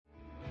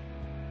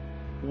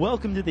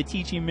Welcome to the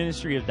teaching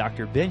ministry of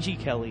Dr. Benji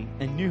Kelly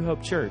and New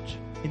Hope Church.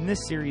 In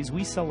this series,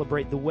 we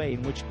celebrate the way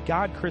in which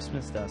God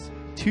Christmased us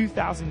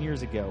 2,000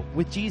 years ago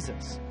with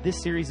Jesus. This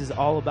series is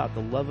all about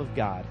the love of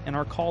God and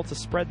our call to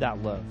spread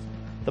that love.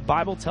 The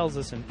Bible tells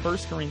us in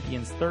 1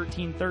 Corinthians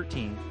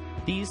 13:13,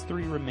 these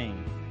three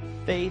remain: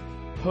 faith,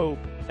 hope,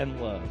 and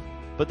love.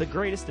 But the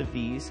greatest of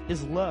these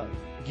is love.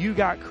 You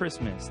got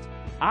Christmased.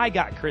 I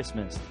got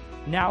Christmased.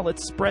 Now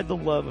let's spread the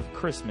love of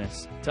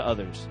Christmas to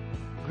others.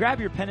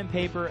 Grab your pen and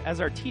paper as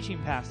our teaching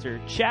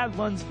pastor, Chad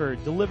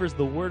Lunsford, delivers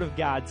the Word of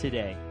God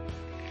today.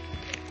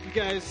 You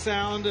guys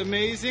sound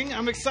amazing.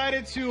 I'm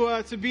excited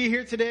to be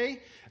here today.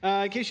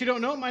 In case you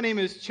don't know, my name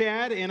is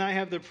Chad, and I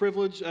have the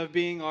privilege of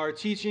being our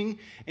teaching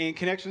and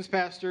connections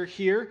pastor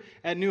here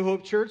at New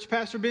Hope Church.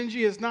 Pastor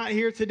Benji is not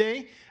here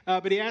today,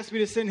 but he asked me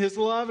to send his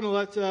love and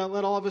let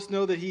all of us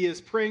know that he is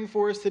praying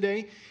for us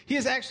today. He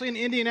is actually in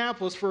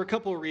Indianapolis for a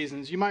couple of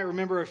reasons. You might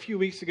remember a few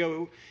weeks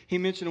ago, he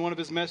mentioned in one of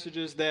his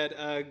messages that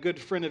a good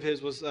friend of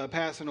his was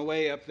passing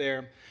away up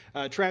there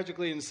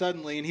tragically and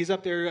suddenly, and he's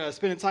up there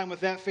spending time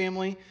with that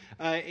family.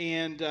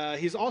 And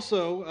he's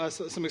also,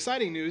 some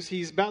exciting news,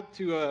 he's about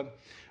to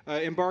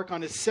embark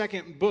on his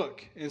second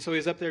book. And so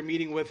he's up there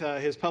meeting with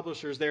his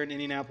publishers there in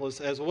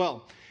Indianapolis as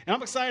well. And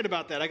I'm excited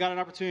about that. I got an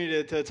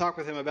opportunity to talk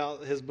with him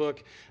about his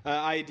book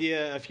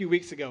idea a few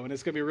weeks ago, and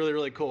it's going to be really,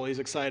 really cool. He's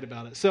excited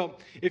about it. So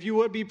if you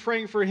would be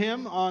praying for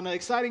him on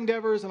exciting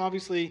endeavors and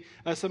obviously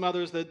some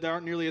others that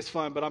aren't nearly as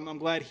fun, but I'm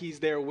glad he's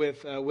there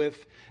with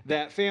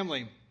that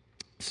family.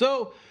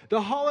 So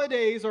the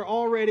holidays are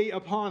already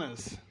upon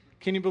us.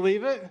 Can you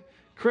believe it?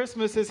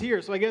 Christmas is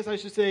here. So I guess I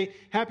should say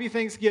Happy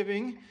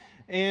Thanksgiving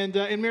and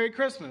Merry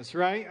Christmas,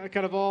 right?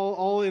 Kind of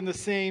all in the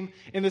same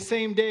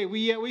day.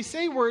 We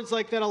say words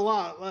like that a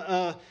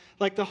lot,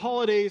 like the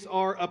holidays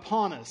are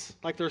upon us,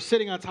 like they're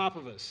sitting on top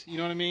of us. You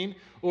know what I mean?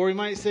 Or we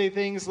might say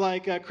things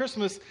like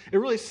Christmas. It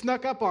really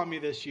snuck up on me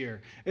this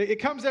year. It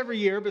comes every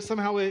year, but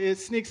somehow it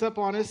sneaks up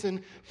on us.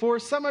 And for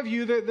some of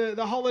you,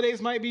 the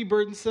holidays might be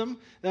burdensome.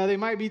 They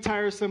might be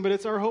tiresome, but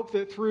it's our hope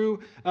that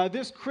through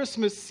this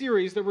Christmas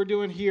series that we're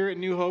doing here at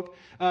New Hope,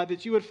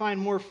 that you would find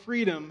more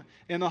freedom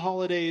in the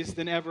holidays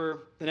than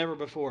ever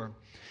before.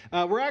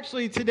 We're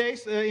actually today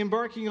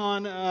embarking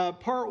on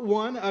part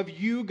one of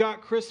You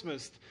Got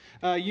Christmased.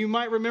 You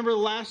might remember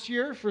last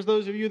year, for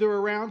those of you that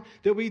were around,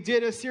 that we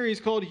did a series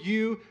called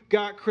You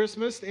Got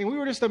Christmased, and we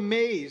were just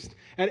amazed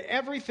at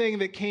everything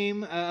that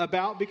came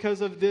about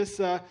because of this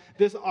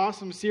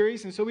awesome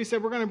series. And so we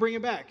said we're going to bring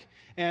it back.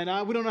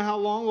 And we don't know how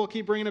long we'll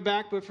keep bringing it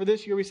back, but for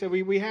this year we said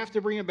we have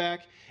to bring it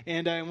back,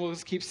 and we'll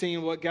just keep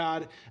seeing what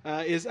God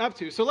is up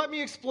to. So let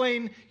me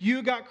explain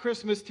You Got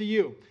Christmas to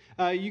you.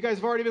 You guys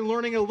have already been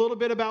learning a little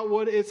bit about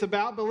what it's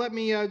about, but let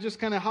me just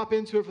kind of hop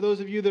into it for those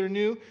of you that are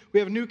new. We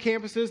have new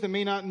campuses that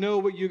may not know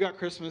what You Got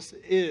Christmas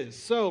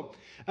is. So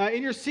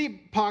in your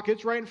seat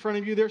pockets right in front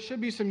of you, there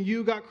should be some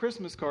You Got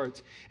Christmas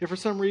cards. If for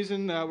some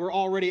reason we're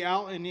already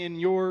out and in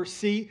your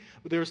seat,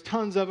 there's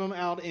tons of them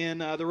out in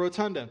the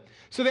rotunda.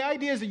 So the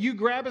idea is that you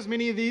grab as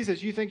many of these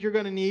as you think you're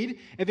going to need,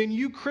 and then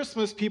you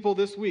Christmas people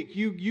this week.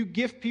 You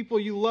gift people,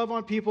 you love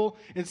on people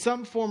in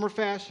some form or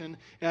fashion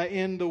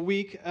in the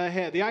week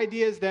ahead. The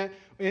idea is that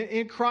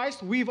in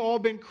Christ, we've all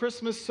been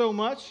Christmas so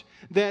much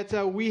that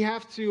we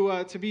have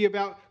to be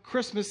about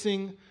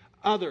Christmasing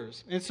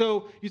others. And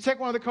so you take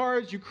one of the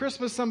cards, you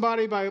Christmas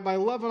somebody by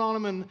loving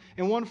on them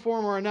in one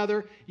form or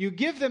another. You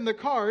give them the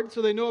card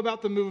so they know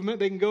about the movement.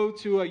 They can go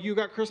to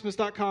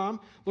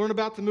yougotchristmas.com, learn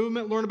about the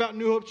movement, learn about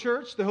New Hope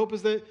Church. The hope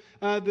is that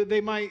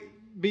they might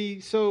be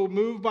so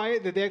moved by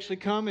it that they actually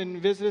come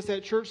and visit us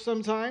at church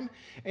sometime.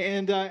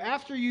 And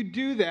after you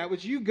do that,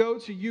 would you go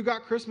to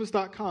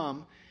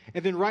yougotchristmas.com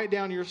and then write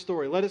down your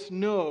story. Let us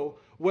know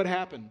what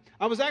happened.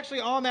 I was actually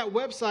on that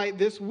website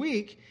this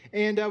week,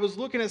 and I was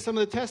looking at some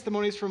of the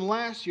testimonies from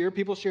last year,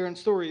 people sharing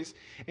stories,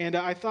 and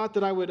I thought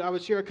that I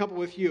would share a couple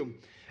with you.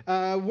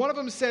 One of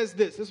them says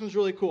this. This one's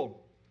really cool.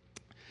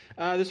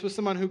 This was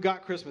someone who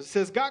got Christmas. It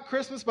says, got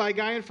Christmas by a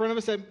guy in front of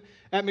us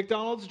at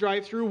McDonald's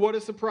drive-thru. What a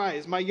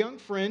surprise. My young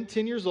friend,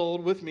 10 years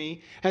old with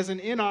me, has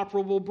an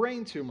inoperable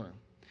brain tumor.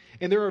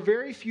 And there are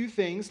very few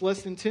things,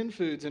 less than 10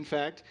 foods, in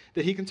fact,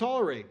 that he can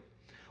tolerate.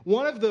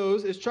 One of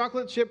those is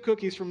chocolate chip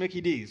cookies from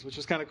Mickey D's, which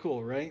is kind of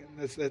cool, right?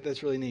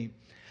 That's really neat.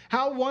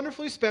 How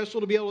wonderfully special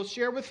to be able to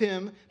share with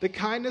him the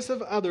kindness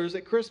of others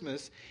at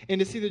Christmas and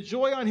to see the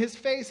joy on his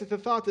face at the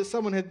thought that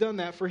someone had done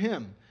that for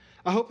him.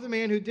 I hope the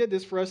man who did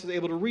this for us is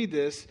able to read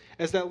this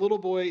as that little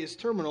boy is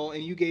terminal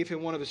and you gave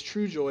him one of his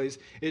true joys.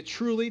 It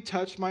truly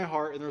touched my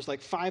heart, and there's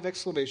like 5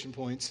 exclamation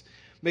points.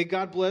 May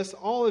God bless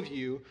all of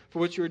you for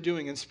what you are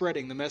doing in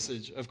spreading the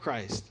message of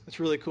Christ.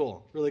 That's really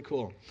cool, really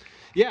cool.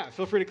 Yeah,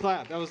 feel free to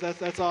clap.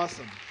 That's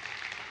awesome.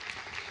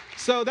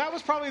 So that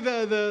was probably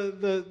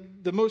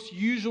the most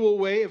usual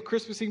way of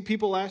Christmasing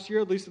people last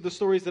year, at least of the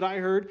stories that I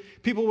heard.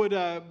 People would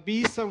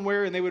be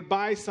somewhere and they would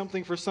buy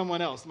something for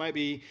someone else. It might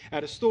be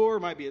at a store,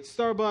 it might be at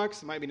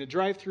Starbucks, it might be in a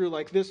drive-thru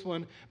like this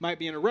one, it might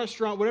be in a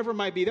restaurant, whatever it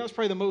might be. That was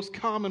probably the most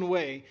common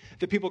way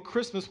that people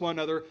Christmas one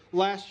another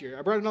last year.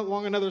 I brought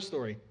along another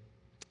story.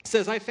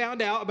 says, I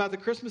found out about the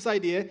Christmas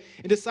idea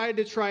and decided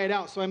to try it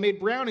out. So I made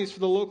brownies for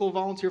the local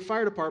volunteer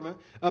fire department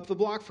up the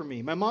block from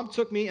me. My mom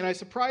took me and I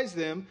surprised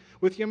them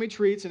with yummy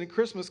treats and a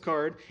Christmas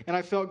card, and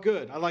I felt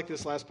good. I like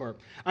this last part.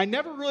 I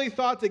never really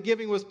thought that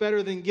giving was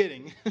better than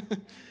getting,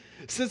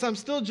 since I'm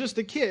still just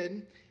a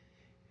kid,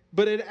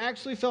 but it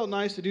actually felt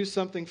nice to do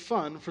something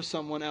fun for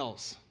someone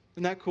else.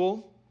 Isn't that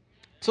cool?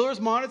 So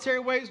there's monetary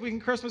ways we can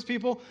Christmas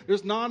people.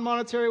 There's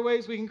non-monetary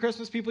ways we can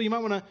Christmas people. You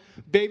might want to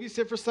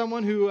babysit for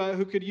someone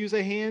who could use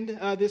a hand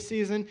this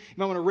season. You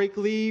might want to rake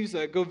leaves,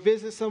 go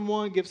visit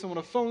someone, give someone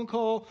a phone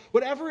call.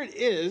 Whatever it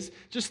is,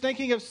 just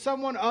thinking of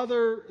someone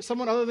other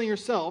than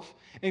yourself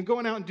and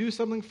going out and do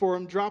something for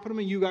them, dropping them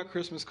a You Got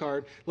Christmas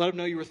card, let them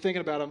know you were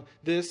thinking about them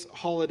this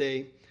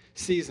holiday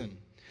season.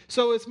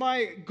 So it's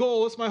my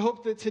goal, it's my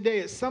hope that today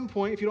at some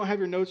point, if you don't have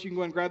your notes, you can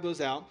go and grab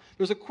those out.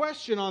 There's a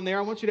question on there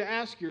I want you to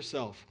ask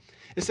yourself.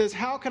 It says,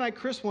 how can I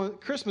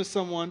Christmas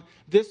someone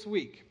this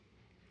week?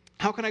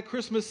 How can I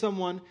Christmas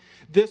someone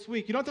this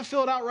week? You don't have to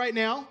fill it out right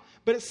now,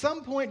 but at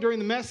some point during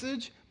the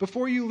message,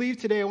 before you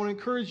leave today, I want to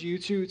encourage you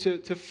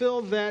to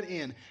fill that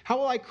in. How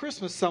will I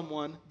Christmas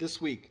someone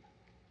this week?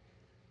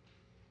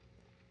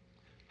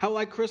 How will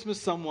I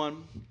Christmas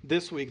someone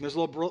this week? And there's a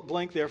little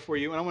blank there for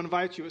you, and I want to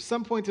invite you at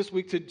some point this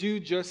week to do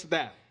just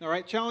that. All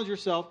right? Challenge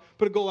yourself.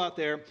 Put a goal out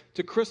there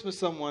to Christmas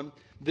someone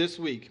this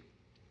week.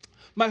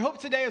 My hope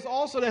today is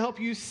also to help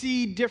you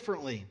see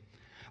differently.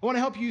 I want to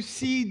help you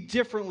see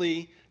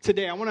differently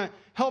today. I want to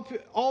help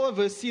all of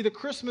us see the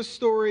Christmas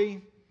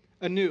story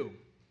anew.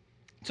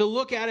 To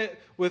look at it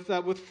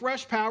with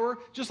fresh power,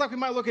 just like we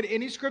might look at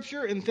any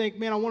scripture and think,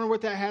 man, I wonder what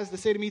that has to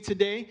say to me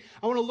today.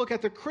 I want to look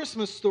at the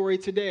Christmas story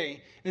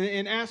today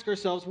and ask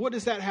ourselves, what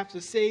does that have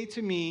to say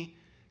to me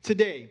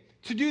today?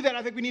 To do that,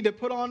 I think we need to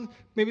put on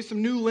maybe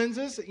some new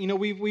lenses. You know,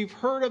 we've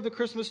heard of the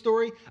Christmas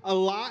story a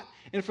lot.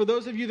 And for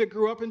those of you that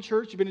grew up in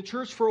church, you've been in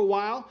church for a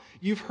while,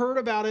 you've heard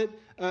about it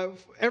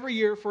every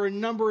year for a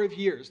number of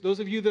years. Those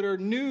of you that are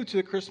new to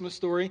the Christmas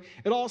story,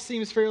 it all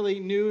seems fairly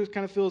new. It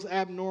kind of feels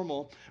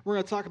abnormal. We're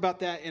going to talk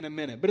about that in a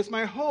minute. But it's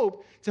my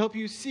hope to help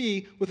you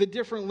see with a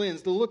different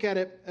lens, to look at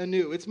it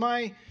anew. It's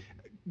my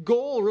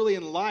goal really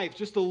in life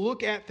just to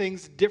look at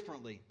things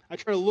differently. I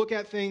try to look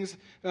at things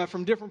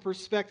from different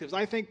perspectives.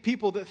 I think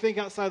people that think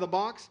outside the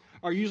box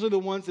are usually the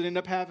ones that end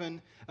up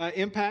having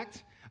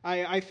impact.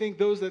 I think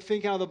those that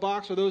think out of the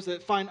box are those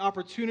that find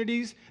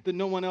opportunities that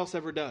no one else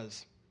ever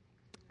does.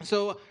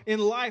 So in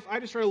life, I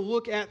just try to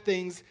look at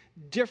things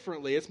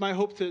differently. It's my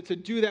hope to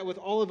do that with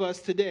all of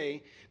us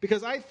today,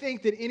 because I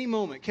think that any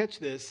moment, catch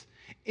this,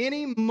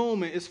 any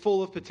moment is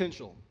full of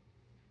potential.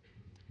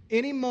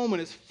 Any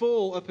moment is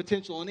full of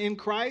potential. And in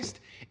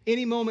Christ,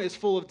 any moment is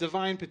full of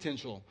divine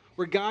potential,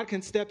 where God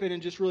can step in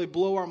and just really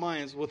blow our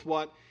minds with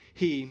what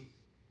he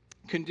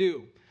can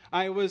do.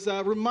 I was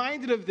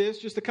reminded of this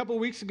just a couple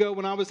weeks ago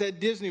when I was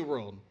at Disney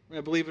World,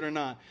 believe it or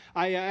not.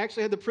 I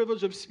actually had the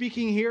privilege of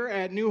speaking here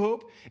at New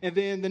Hope, and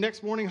then the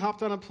next morning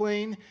hopped on a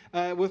plane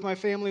with my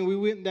family, and we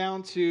went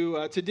down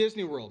to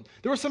Disney World.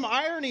 There was some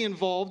irony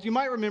involved. You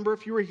might remember,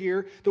 if you were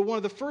here, that one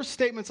of the first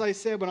statements I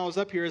said when I was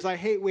up here is, I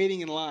hate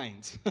waiting in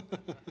lines.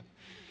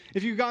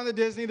 If you've gone to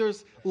Disney,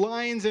 there's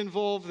lines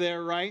involved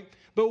there, right?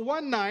 But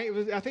one night,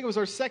 I think it was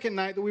our second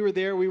night that we were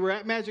there. We were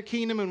at Magic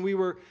Kingdom, and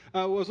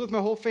I was with my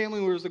whole family.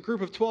 There was a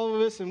group of 12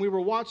 of us, and we were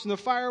watching the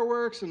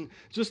fireworks and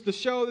just the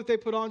show that they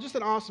put on. Just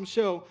an awesome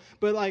show.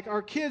 But like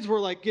our kids were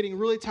like getting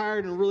really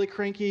tired and really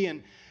cranky.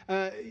 And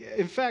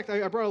in fact,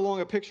 I brought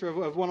along a picture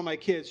of one of my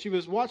kids. She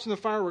was watching the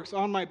fireworks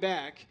on my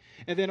back,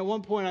 and then at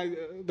one point,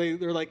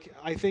 they're like,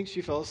 I think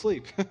she fell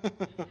asleep.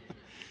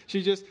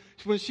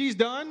 When she's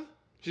done.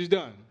 She's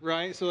done,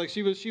 right? So like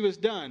she was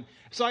done.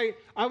 So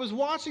I was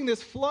watching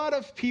this flood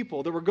of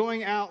people that were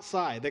going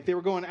outside. Like they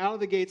were going out of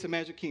the gates of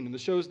Magic Kingdom. The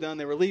show's done.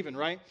 They were leaving,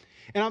 right?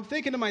 And I'm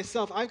thinking to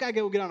myself, I've got to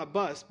go get on a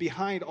bus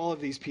behind all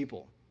of these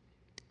people.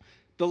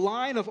 The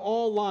line of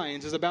all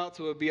lines is about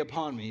to be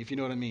upon me, if you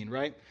know what I mean,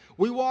 right?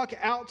 We walk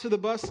out to the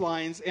bus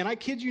lines, and I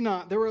kid you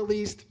not, there were at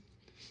least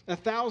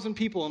 1,000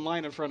 people in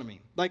line in front of me.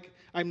 Like,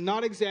 I'm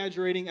not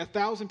exaggerating,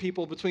 1,000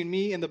 people between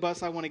me and the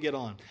bus I want to get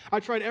on.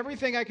 I tried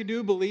everything I could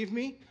do, believe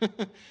me,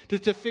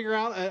 to figure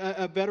out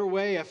a better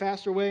way, a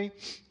faster way,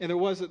 and there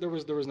was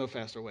no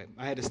faster way.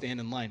 I had to stand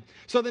in line.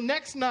 So the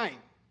next night,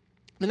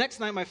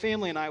 my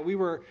family and I, we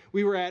were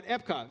at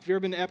Epcot. If you've ever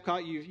been to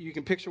Epcot, you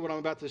can picture what I'm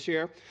about to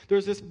share.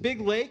 There's this big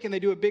lake, and they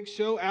do a big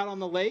show out on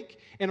the lake.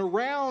 And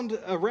around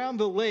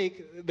the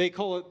lake, they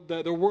call it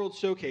the World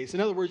Showcase. In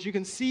other words, you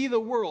can see the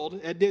world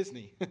at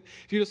Disney.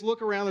 If you just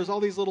look around, there's all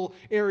these little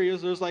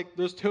areas.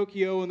 There's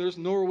Tokyo, and there's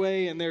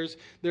Norway, and there's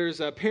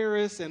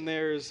Paris, and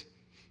there's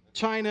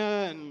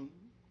China, and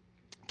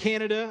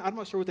Canada. I'm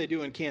not sure what they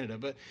do in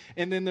Canada,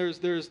 and then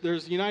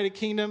there's United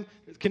Kingdom.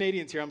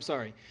 Canadians here, I'm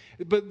sorry.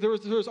 But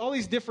there's all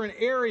these different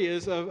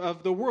areas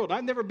of the world.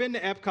 I've never been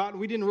to Epcot, and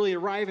we didn't really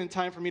arrive in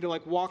time for me to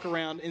like walk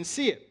around and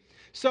see it.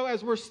 So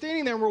as we're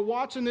standing there and we're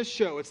watching this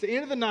show, it's the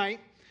end of the night.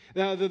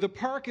 The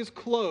park is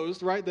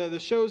closed, right? The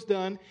show's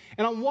done.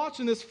 And I'm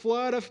watching this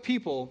flood of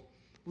people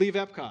leave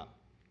Epcot.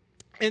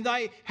 And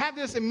I have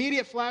this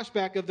immediate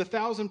flashback of the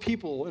 1,000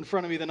 people in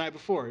front of me the night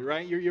before,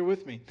 right? You're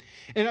with me.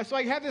 And so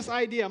I have this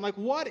idea. I'm like,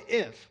 what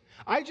if?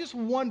 I just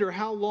wonder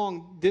how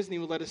long Disney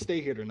would let us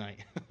stay here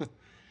tonight.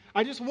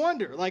 I just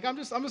wonder. Like, I'm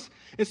just.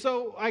 And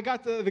so I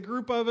got the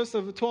group of us,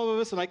 of the 12 of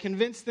us, and I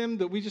convinced them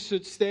that we just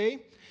should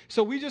stay.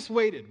 So we just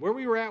waited. Where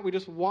we were at, we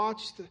just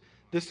watched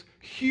this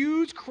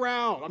huge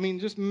crowd. I mean,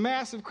 just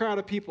massive crowd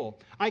of people.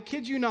 I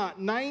kid you not,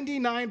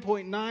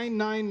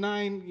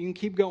 99.999, you can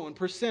keep going,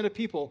 % of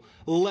people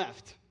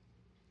left.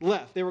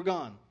 They were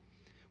gone.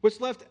 Which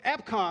left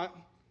Epcot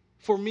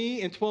for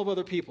me and 12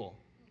 other people,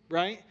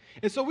 right?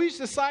 And so we just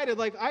decided,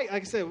 like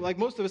I said, like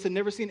most of us had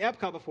never seen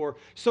Epcot before.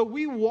 So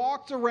we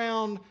walked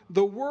around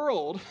the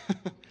world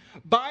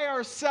by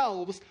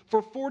ourselves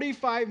for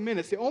 45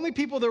 minutes. The only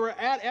people that were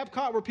at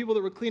Epcot were people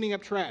that were cleaning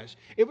up trash.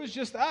 It was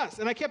just us.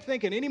 And I kept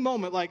thinking, any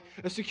moment, like,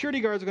 a security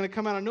guard is going to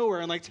come out of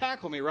nowhere and, like,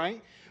 tackle me,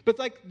 right? But,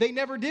 like, they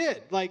never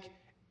did. Like,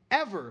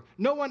 ever.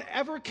 No one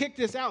ever kicked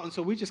us out. And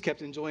so we just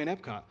kept enjoying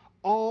Epcot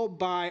all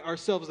by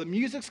ourselves. The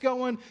music's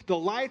going, the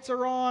lights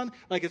are on,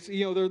 like it's,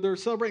 they're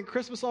celebrating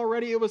Christmas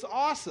already. It was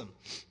awesome.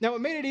 Now,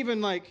 it made it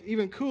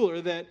even cooler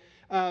that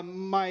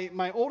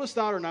my oldest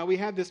daughter and I, we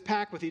have this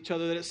pact with each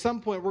other that at some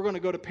point we're going to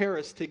go to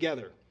Paris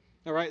together.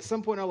 All right, at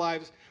some point in our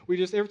lives,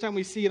 every time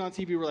we see it on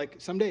TV, we're like,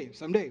 someday,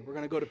 we're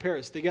going to go to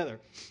Paris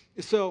together.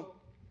 So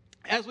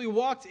as we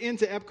walked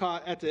into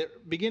Epcot at the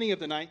beginning of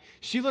the night,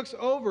 she looks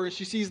over and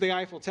she sees the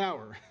Eiffel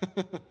Tower.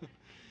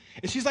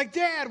 And she's like,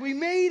 Dad, we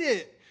made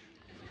it.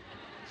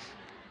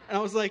 And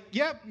I was like,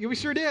 yep, we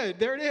sure did.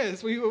 There it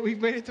is. We've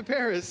made it to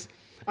Paris.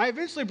 I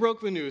eventually broke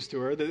the news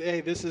to her that,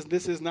 hey, this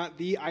is not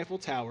the Eiffel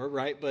Tower,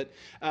 right? But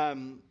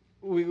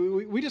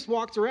we just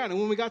walked around. And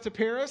when we got to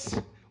Paris,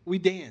 we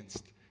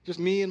danced. Just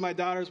me and my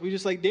daughters, we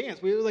just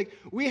danced.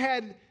 We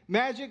had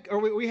magic, or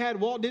we had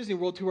Walt Disney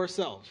World to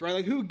ourselves, right?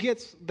 Like, who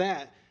gets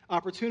that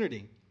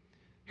opportunity?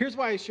 Here's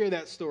why I share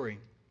that story.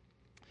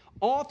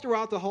 All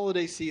throughout the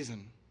holiday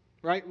season,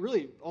 right?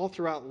 Really, all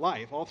throughout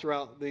life, all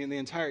throughout the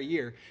entire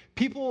year,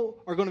 people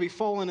are going to be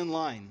falling in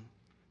line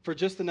for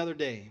just another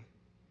day,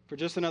 for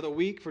just another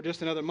week, for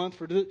just another month,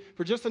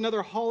 for just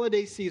another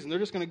holiday season. They're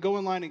just going to go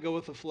in line and go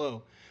with the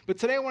flow. But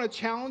today I want to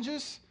challenge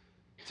us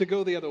to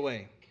go the other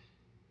way.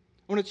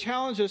 I want to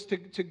challenge us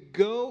to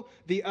go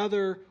the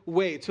other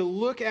way, to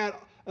look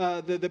at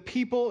the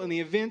people and the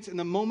events and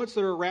the moments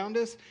that are around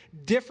us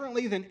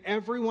differently than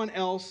everyone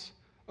else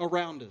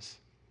around us.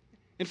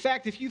 In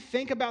fact, if you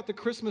think about the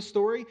Christmas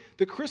story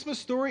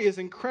is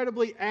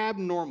incredibly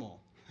abnormal,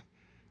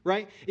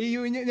 right?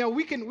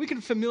 We can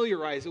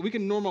familiarize it, we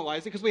can normalize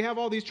it because we have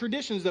all these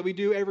traditions that we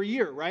do every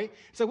year, right?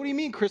 So what do you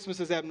mean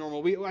Christmas is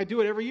abnormal? I do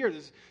it every year.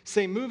 There's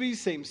same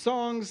movies, same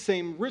songs,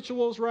 same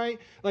rituals, right?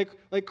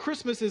 Like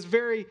Christmas is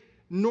very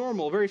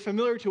normal, very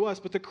familiar to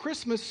us, but the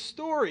Christmas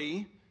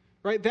story,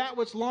 right, that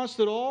which launched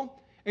it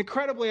all,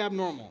 incredibly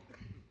abnormal.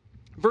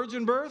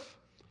 Virgin birth,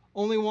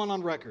 only one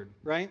on record,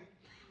 right?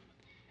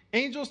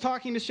 Angels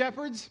talking to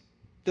shepherds,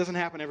 doesn't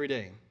happen every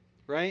day,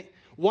 right?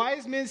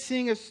 Wise men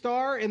seeing a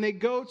star and they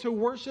go to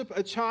worship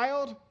a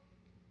child,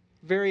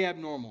 very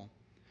abnormal.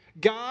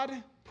 God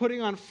putting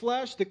on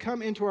flesh to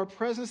come into our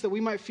presence that we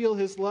might feel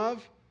his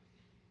love,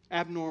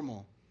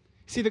 abnormal.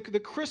 See, the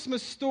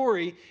Christmas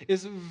story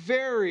is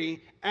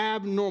very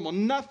abnormal.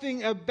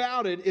 Nothing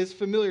about it is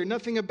familiar.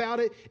 Nothing about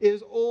it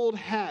is old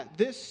hat.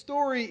 This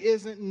story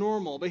isn't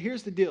normal. But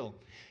here's the deal.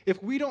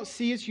 If we don't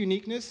see its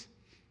uniqueness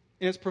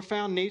and its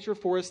profound nature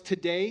for us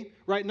today,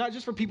 right? Not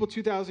just for people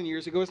 2,000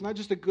 years ago. It's not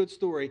just a good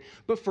story.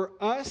 But for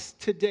us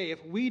today,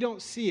 if we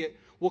don't see it,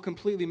 we'll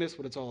completely miss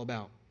what it's all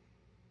about.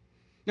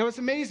 Now, it's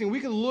amazing.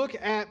 We can look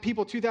at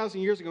people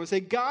 2,000 years ago and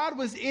say, God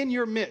was in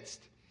your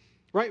midst,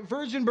 right?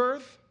 Virgin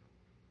birth,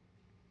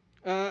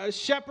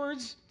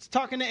 shepherds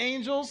talking to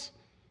angels,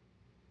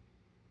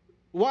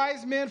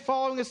 wise men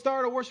following a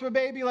star to worship a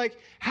baby. Like,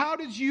 how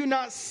did you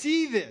not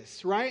see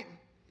this, right?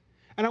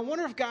 And I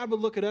wonder if God would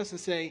look at us and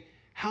say,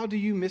 how do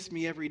you miss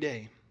me every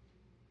day?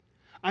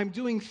 I'm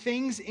doing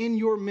things in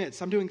your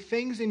midst. I'm doing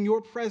things in your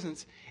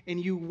presence,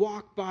 and you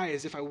walk by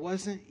as if I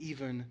wasn't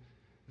even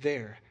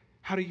there.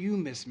 How do you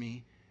miss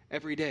me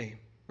every day?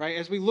 Right?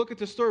 As we look at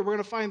the story, we're going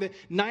to find that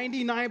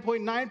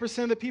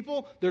 99.9% of the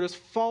people, they're just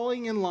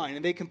falling in line,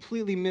 and they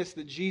completely miss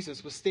that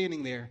Jesus was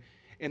standing there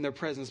in their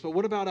presence. But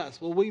what about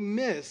us? Well, we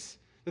miss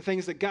the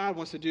things that God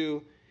wants to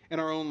do in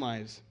our own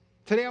lives.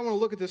 Today, I want to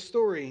look at this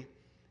story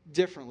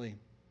differently.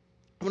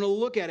 I'm going to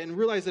look at it and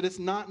realize that it's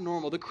not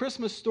normal. The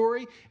Christmas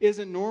story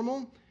isn't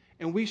normal,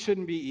 and we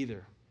shouldn't be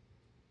either.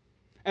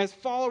 As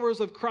followers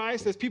of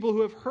Christ, as people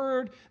who have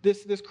heard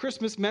this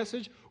Christmas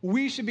message,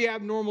 we should be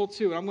abnormal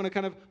too. And I'm going to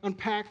kind of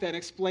unpack that and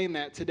explain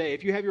that today.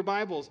 If you have your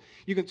Bibles,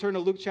 you can turn to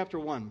Luke chapter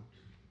 1.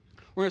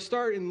 We're going to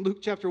start in Luke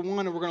chapter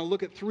 1, and we're going to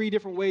look at 3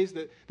 different ways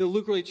that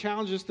Luke really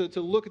challenges us to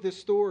look at this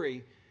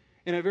story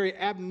in a very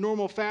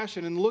abnormal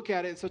fashion and look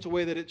at it in such a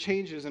way that it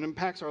changes and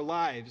impacts our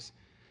lives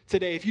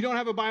today. If you don't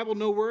have a Bible,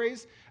 no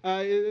worries.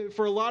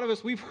 For a lot of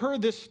us, we've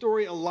heard this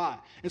story a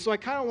lot. And so I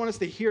kind of want us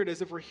to hear it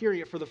as if we're hearing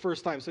it for the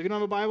first time. So if you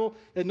don't have a Bible,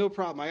 then no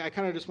problem. I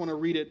kind of just want to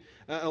read it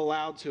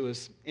aloud to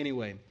us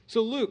anyway.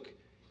 So Luke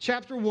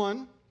chapter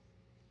 1,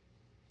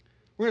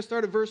 we're going to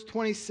start at verse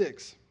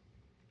 26.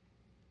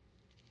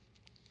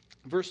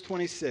 Verse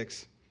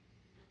 26.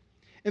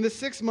 In the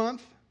 6th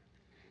month,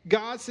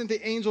 God sent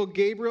the angel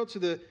Gabriel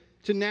to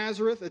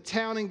Nazareth, a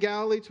town in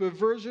Galilee, to a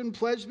virgin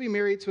pledged to be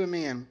married to a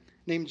man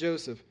named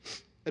Joseph,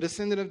 a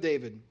descendant of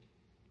David.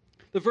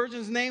 The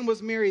virgin's name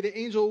was Mary. The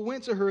angel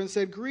went to her and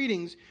said,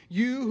 "Greetings,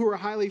 you who are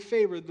highly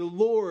favored. The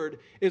Lord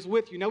is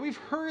with you." Now, we've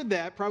heard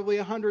that probably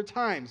 100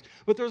 times,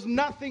 but there's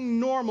nothing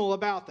normal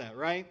about that,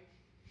 right?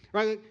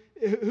 Right?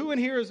 Who in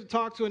here has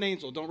talked to an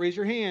angel? Don't raise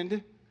your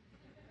hand.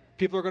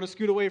 People are going to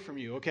scoot away from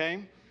you,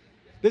 okay?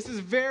 This is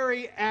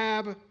very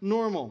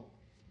abnormal.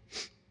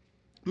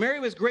 Mary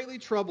was greatly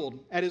troubled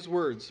at his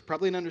words.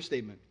 Probably an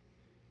understatement.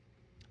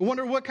 I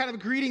wonder what kind of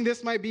greeting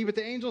this might be, but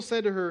the angel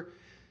said to her,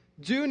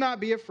 "Do not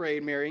be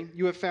afraid, Mary.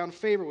 You have found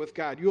favor with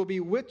God. You will be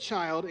with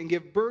child and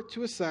give birth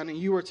to a son, and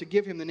you are to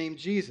give him the name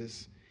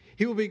Jesus.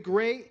 He will be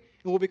great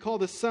and will be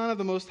called the Son of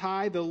the Most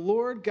High. The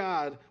Lord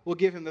God will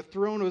give him the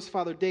throne of his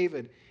father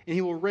David, and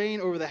he will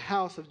reign over the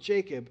house of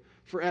Jacob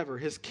forever.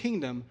 His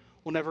kingdom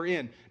will never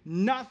end."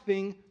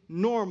 Nothing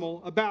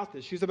normal about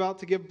this. She's about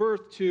to give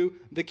birth to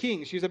the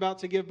king. She's about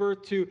to give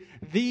birth to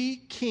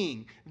the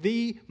king,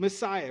 the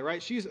Messiah,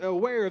 right? She's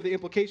aware of the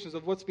implications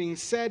of what's being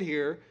said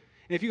here.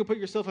 And if you could put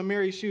yourself in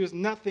Mary's shoes,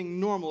 nothing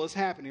normal is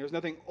happening. There's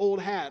nothing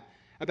old hat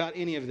about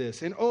any of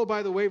this. And oh,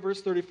 by the way,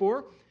 verse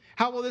 34,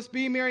 "How will this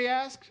be?" Mary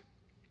asked.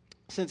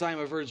 "Since I am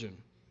a virgin,"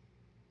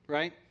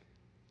 right?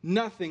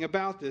 Nothing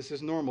about this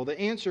is normal.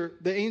 The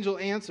angel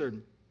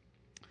answered,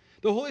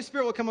 "The Holy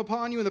Spirit will come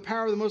upon you, and the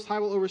power of the Most High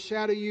will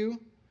overshadow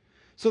you.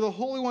 So the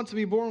Holy One to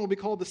be born will be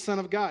called the Son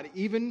of God.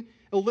 Even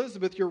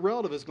Elizabeth, your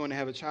relative, is going to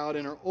have a child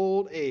in her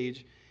old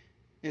age,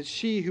 and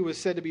she who was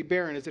said to be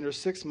barren is in her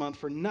 6th month,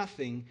 for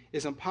nothing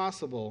is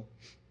impossible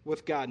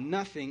with God."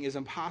 Nothing is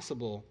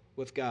impossible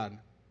with God.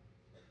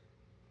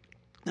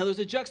 Now there's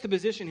a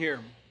juxtaposition here.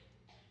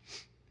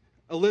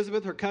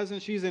 Elizabeth, her cousin,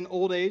 she's in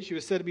old age. She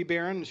was said to be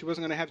barren, and she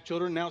wasn't going to have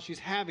children. Now she's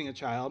having a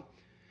child.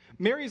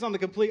 Mary's on the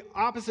complete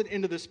opposite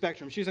end of the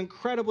spectrum. She's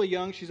incredibly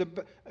young. She's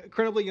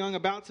incredibly young,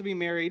 about to be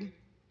married.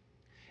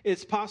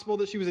 It's possible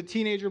that she was a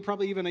teenager,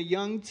 probably even a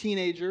young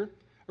teenager.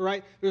 All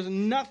right? There's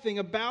nothing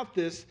about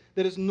this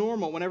that is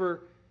normal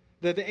whenever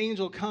the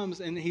angel comes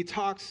and he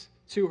talks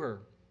to her.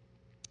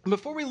 And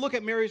before we look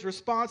at Mary's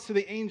response to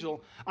the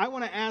angel, I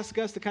want to ask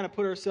us to kind of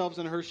put ourselves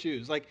in her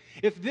shoes. Like,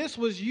 if this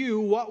was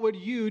you, what would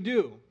you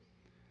do?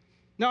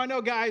 Now, I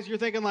know, guys, you're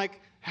thinking like,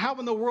 how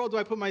in the world do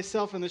I put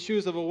myself in the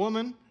shoes of a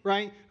woman,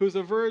 right, who's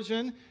a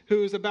virgin,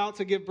 who's about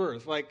to give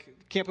birth? Like,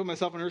 can't put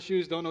myself in her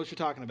shoes, don't know what you're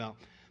talking about.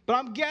 But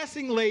I'm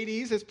guessing,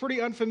 ladies, it's pretty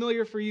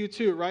unfamiliar for you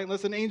too, right?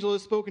 Unless an angel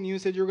has spoken to you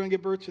and said you're going to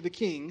give birth to the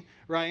king,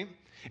 right?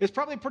 It's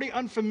probably pretty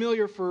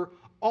unfamiliar for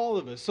all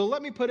of us. So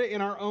let me put it in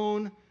our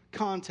own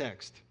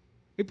context.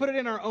 We put it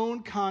in our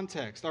own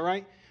context, all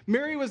right?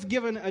 Mary was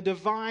given a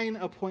divine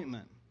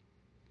appointment.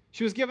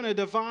 She was given a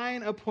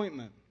divine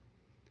appointment.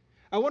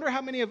 I wonder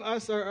how many of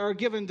us are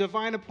given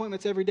divine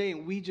appointments every day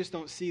and we just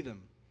don't see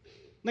them.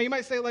 Now you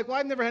might say, like, well,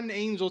 I've never had an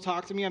angel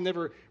talk to me. I've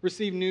never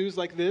received news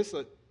like this.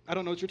 I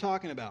don't know what you're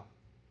talking about.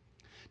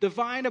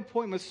 Divine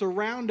appointments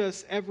surround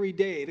us every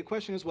day. The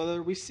question is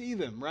whether we see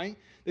them, right?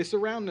 They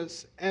surround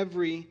us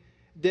every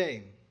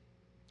day.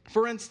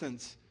 For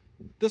instance,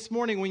 this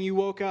morning when you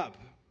woke up,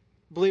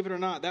 believe it or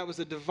not, that was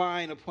a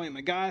divine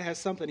appointment. God has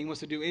something he wants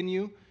to do in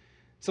you,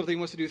 something he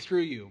wants to do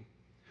through you.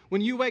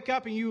 When you wake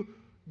up and you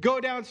go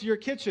down to your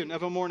kitchen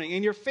of a morning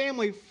and your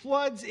family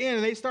floods in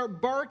and they start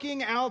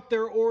barking out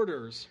their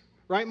orders,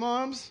 right,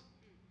 moms?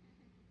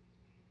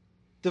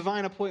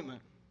 Divine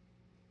appointment.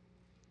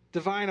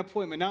 Divine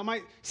appointment. Now, it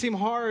might seem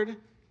hard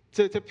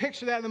to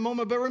picture that in the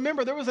moment, but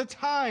remember, there was a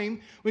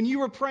time when you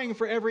were praying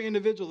for every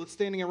individual that's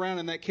standing around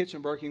in that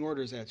kitchen barking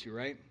orders at you,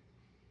 right?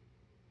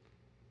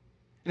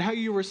 And how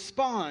you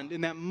respond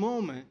in that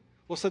moment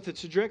will set the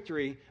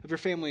trajectory of your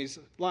family's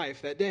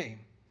life that day.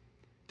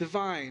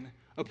 Divine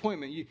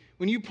appointment.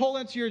 When you pull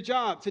into your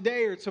job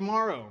today or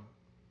tomorrow,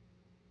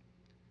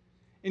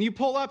 and you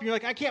pull up and you're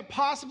like, I can't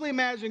possibly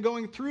imagine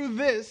going through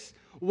this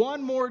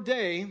one more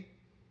day.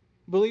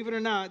 Believe it or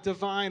not,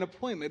 divine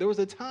appointment. There was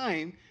a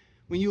time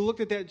when you looked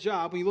at that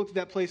job, when you looked at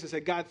that place and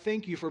said, God,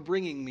 thank you for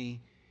bringing me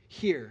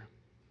here.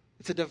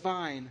 It's a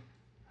divine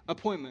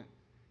appointment.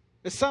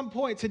 At some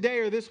point today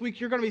or this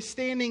week, you're going to be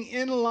standing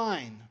in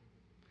line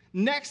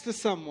next to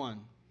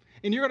someone,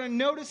 and you're going to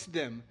notice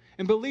them.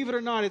 And believe it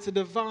or not, it's a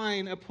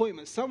divine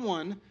appointment.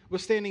 Someone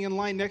was standing in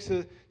line next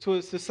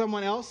to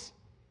someone else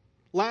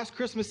last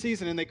Christmas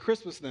season, and they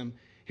Christmased them.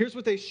 Here's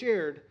what they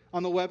shared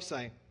on the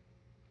website.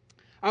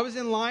 I was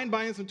in line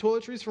buying some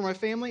toiletries for my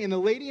family, and the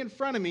lady in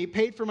front of me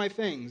paid for my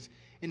things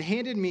and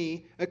handed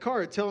me a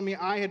card telling me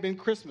I had been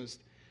Christmased.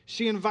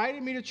 She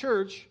invited me to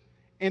church,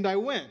 and I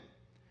went.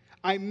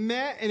 I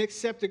met and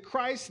accepted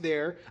Christ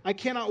there. I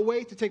cannot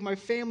wait to take my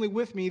family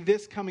with me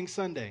this coming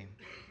Sunday.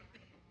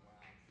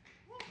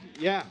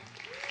 Yeah.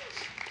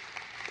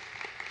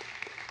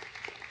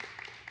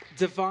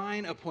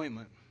 Divine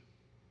appointment.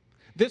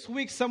 This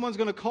week, someone's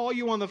going to call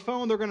you on the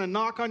phone. They're going to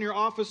knock on your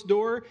office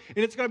door, and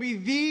it's going to be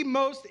the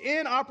most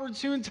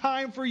inopportune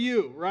time for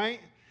you, right?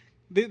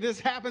 This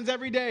happens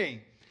every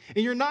day.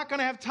 And you're not going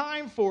to have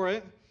time for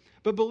it,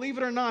 but believe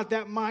it or not,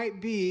 that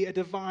might be a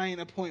divine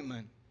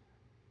appointment.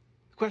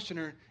 The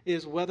question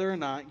is whether or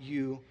not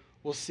you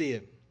will see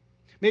it.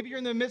 Maybe you're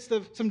in the midst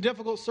of some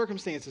difficult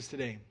circumstances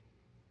today.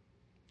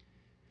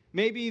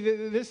 Maybe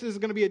this is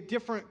going to be a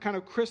different kind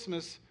of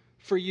Christmas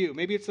for you.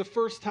 Maybe it's the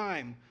first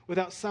time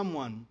without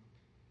someone.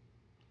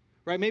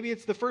 Right? Maybe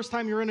it's the first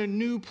time you're in a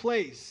new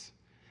place.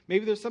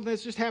 Maybe there's something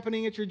that's just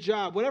happening at your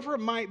job. Whatever it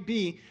might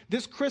be,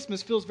 this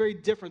Christmas feels very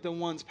different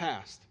than one's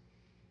past.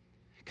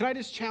 Can I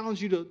just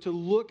challenge you to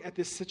look at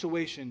this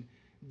situation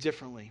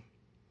differently?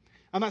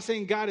 I'm not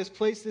saying God has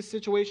placed this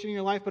situation in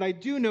your life, but I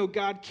do know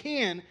God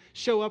can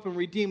show up and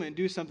redeem it and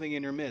do something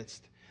in your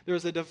midst.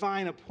 There's a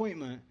divine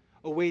appointment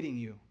awaiting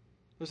you.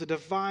 There's a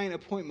divine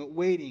appointment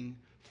waiting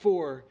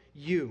for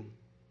you.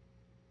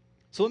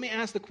 So let me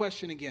ask the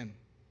question again.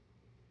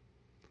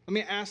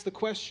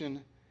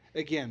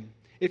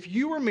 If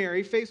you were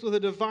Mary, faced with a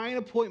divine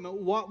appointment,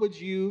 what would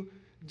you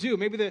do?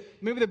 Maybe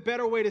the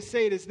better way to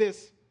say it is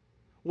this.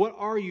 What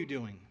are you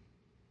doing?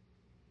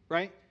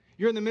 Right?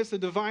 You're in the midst of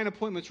divine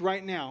appointments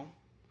right now.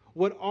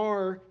 What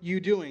are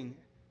you doing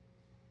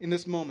in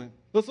this moment?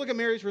 Let's look at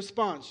Mary's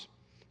response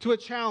to a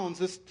challenge,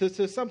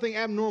 to something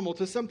abnormal,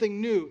 to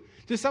something new,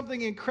 to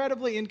something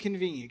incredibly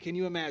inconvenient. Can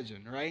you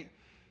imagine, right?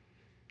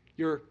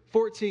 You're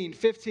 14,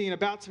 15,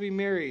 about to be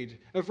married,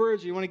 a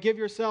virgin. You want to give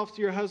yourself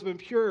to your husband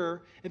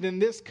pure, and then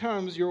this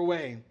comes your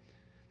way.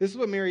 This is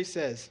what Mary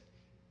says.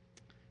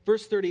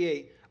 Verse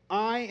 38,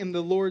 I am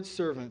the Lord's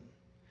servant.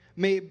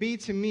 May it be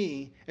to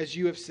me as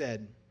you have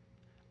said.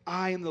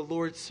 I am the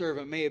Lord's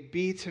servant. May it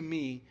be to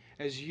me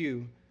as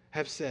you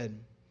have said.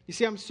 You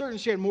see, I'm certain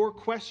she had more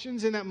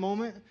questions in that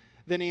moment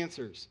than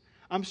answers.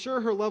 I'm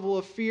sure her level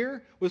of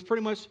fear was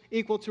pretty much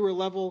equal to her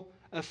level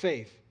of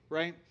faith,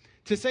 right?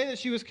 To say that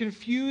she was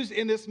confused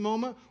in this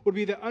moment would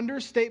be the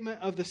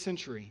understatement of the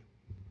century.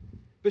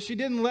 But she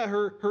didn't let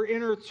her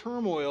inner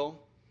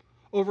turmoil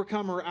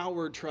overcome her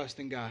outward trust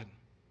in God.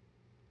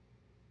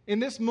 In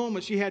this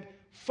moment, she had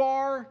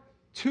far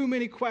too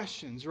many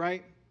questions,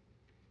 right?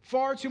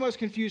 Far too much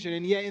confusion.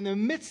 And yet, in the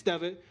midst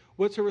of it,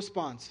 what's her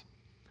response?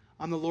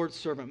 I'm the Lord's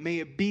servant. May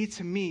it be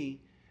to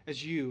me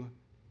as you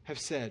have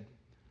said.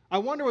 I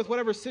wonder with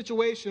whatever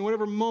situation,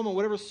 whatever moment,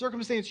 whatever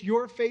circumstance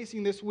you're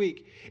facing this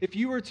week, if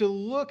you were to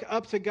look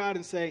up to God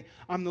and say,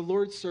 I'm the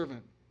Lord's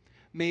servant,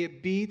 may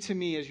it be to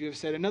me as you have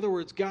said. In other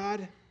words,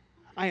 God,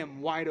 I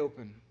am wide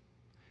open.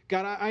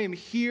 God, I am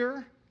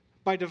here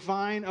by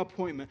divine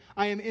appointment.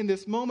 I am in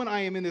this moment,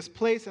 I am in this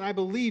place, and I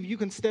believe you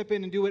can step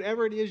in and do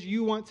whatever it is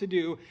you want to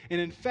do.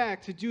 And in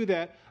fact, to do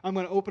that, I'm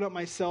going to open up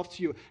myself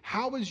to you.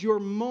 How would your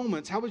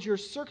moments, how would your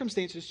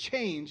circumstances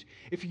change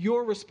if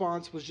your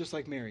response was just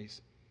like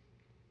Mary's?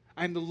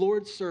 I am the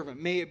Lord's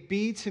servant. May it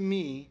be to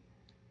me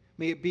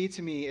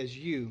as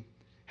you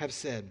have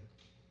said.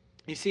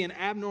 You see, an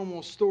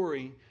abnormal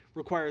story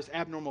requires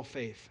abnormal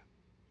faith.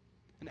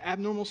 An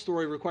abnormal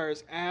story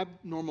requires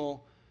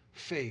abnormal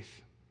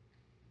faith.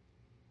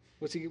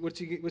 What's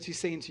he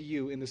saying to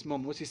you in this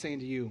moment? What's he saying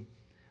to you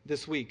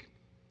this week?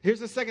 Here's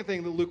the second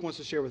thing that Luke wants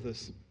to share with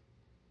us.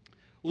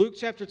 Luke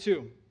chapter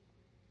 2,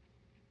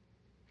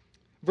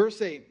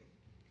 verse 8.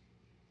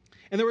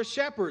 And there were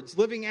shepherds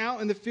living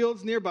out in the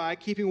fields nearby,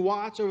 keeping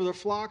watch over their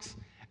flocks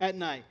at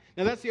night.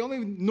 Now, that's the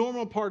only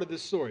normal part of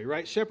this story,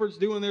 right? Shepherds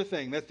doing their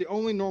thing. That's the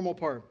only normal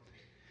part.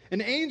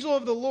 An angel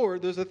of the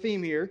Lord, there's a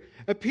theme here,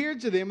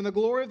 appeared to them, and the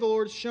glory of the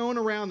Lord shone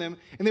around them,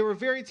 and they were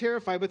very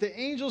terrified. But the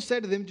angel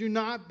said to them, do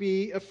not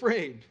be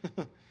afraid.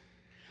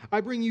 I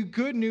bring you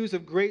good news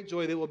of great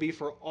joy that will be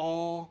for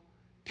all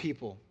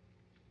people.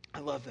 I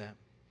love that,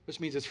 which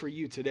means it's for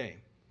you today.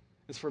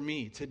 It's for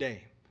me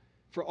today,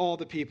 for all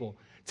the people.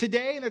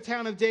 Today in the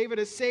town of David,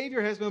 a Savior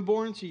has been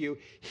born to you.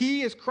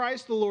 He is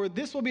Christ the Lord.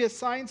 This will be a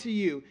sign to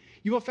you.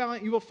 You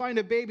will find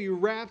a baby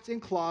wrapped in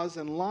cloths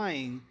and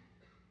lying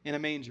in a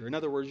manger. In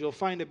other words, you'll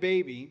find a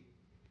baby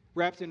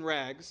wrapped in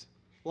rags,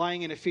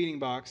 lying in a feeding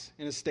box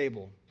in a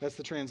stable. That's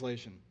the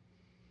translation.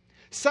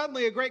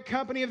 Suddenly, a great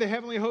company of the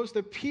heavenly host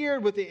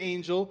appeared with the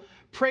angel,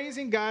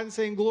 praising God and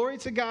saying, glory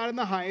to God in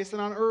the highest,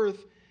 and on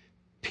earth,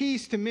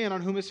 peace to men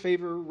on whom his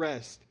favor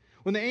rests.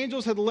 When the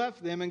angels had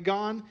left them and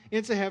gone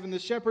into heaven, the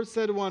shepherds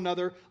said to one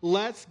another,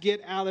 let's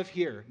get out of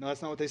here. No,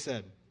 that's not what they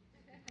said.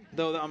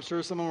 Though I'm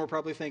sure some of them were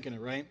probably thinking it,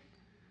 right?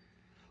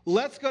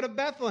 Let's go to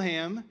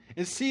Bethlehem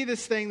and see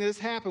this thing that has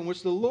happened,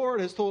 which the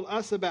Lord has told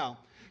us about.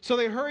 So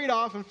they hurried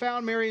off and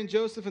found Mary and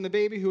Joseph and the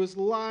baby who was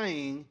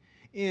lying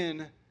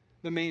in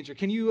the manger.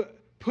 Can you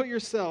put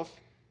yourself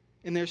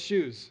in their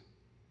shoes?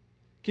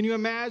 Can you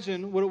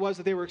imagine what it was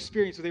that they were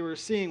experiencing, what they were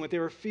seeing, what they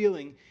were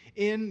feeling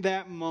in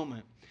that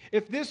moment?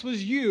 If this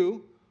was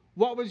you,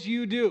 what would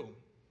you do?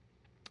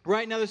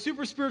 Right? Now, the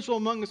super spiritual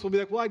among us will be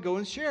like, well, I'd go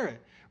and share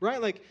it.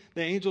 Right? Like,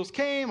 the angels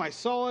came, I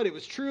saw it, it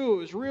was true, it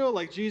was real,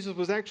 like Jesus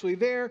was actually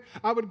there.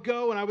 I would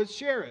go and I would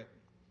share it.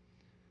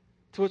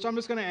 To which I'm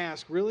just going to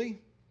ask,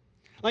 really?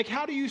 Like,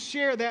 how do you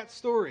share that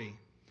story?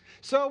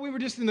 So we were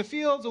just in the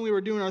fields and we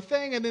were doing our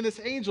thing, and then this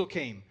angel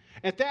came.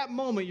 At that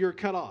moment, you're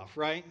cut off,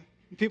 right?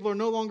 People are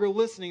no longer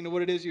listening to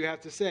what it is you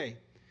have to say.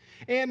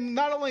 And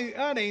not only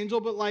an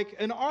angel, but like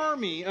an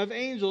army of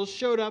angels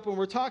showed up and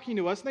were talking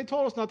to us, and they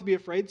told us not to be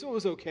afraid, so it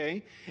was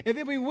okay. And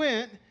then we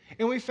went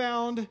and we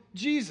found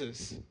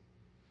Jesus,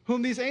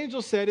 whom these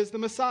angels said is the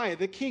Messiah,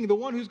 the King, the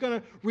one who's going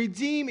to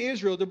redeem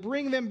Israel, to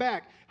bring them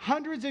back.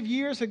 Hundreds of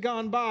years had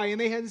gone by, and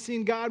they hadn't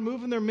seen God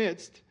move in their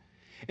midst.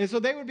 And so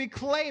they would be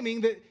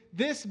claiming that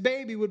this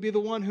baby would be the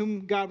one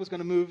whom God was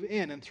going to move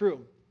in and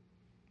through.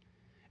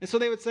 And so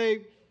they would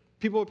say,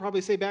 people would probably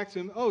say back to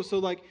him, oh, so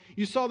like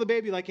you saw the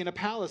baby like in a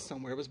palace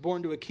somewhere. It was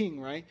born to a king,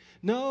 right?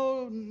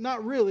 No,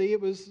 not really.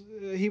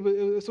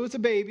 So it's a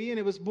baby, and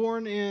it was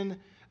born in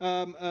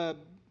a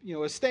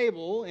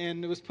stable,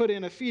 and it was put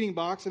in a feeding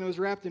box, and it was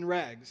wrapped in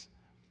rags.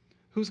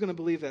 Who's going to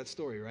believe that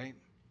story, right?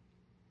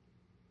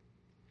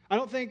 I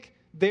don't think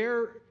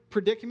their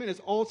predicament is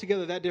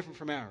altogether that different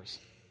from ours.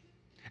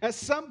 At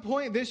some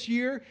point this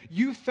year,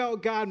 you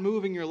felt God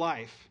moving your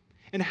life.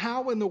 And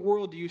how in the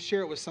world do you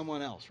share it with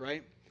someone else,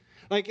 right?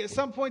 Like at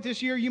some point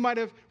this year, you might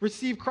have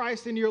received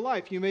Christ into your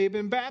life. You may have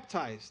been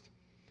baptized.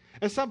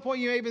 At some point,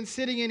 you may have been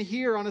sitting in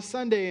here on a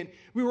Sunday, and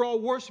we were all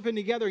worshiping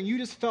together, and you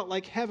just felt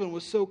like heaven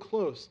was so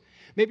close.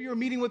 Maybe you were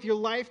meeting with your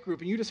life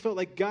group, and you just felt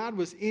like God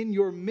was in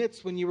your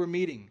midst when you were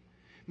meeting.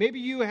 Maybe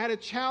you had a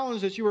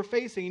challenge that you were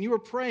facing, and you were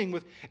praying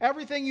with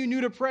everything you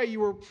knew to pray. You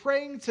were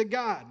praying to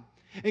God,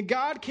 and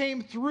God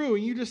came through,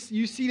 and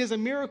you see it as a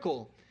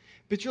miracle.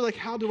 But you're like,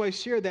 how do I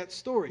share that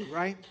story,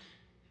 right?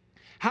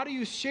 How do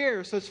you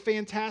share such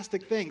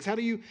fantastic things? How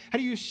do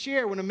you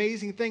share when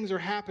amazing things are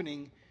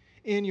happening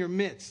in your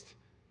midst?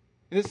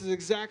 And this is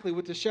exactly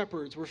what the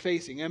shepherds were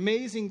facing. An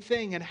amazing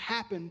thing had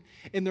happened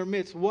in their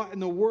midst. What in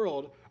the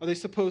world are they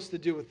supposed to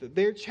do with it?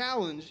 Their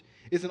challenge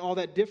isn't all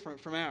that different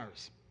from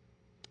ours.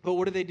 But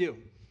what do?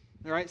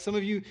 All right, some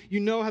of you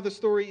know how the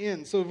story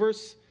ends. So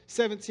verse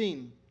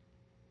 17.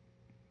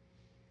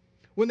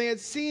 When they had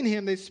seen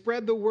him, they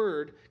spread the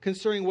word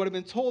concerning what had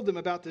been told them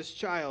about this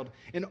child.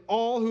 And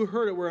all who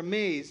heard it were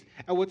amazed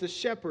at what the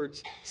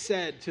shepherds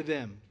said to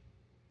them.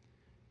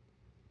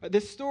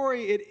 This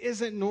story, it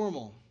isn't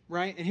normal,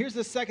 right? And here's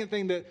the second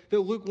thing that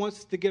Luke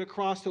wants to get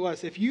across to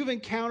us. If you've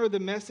encountered the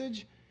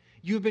message,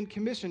 you've been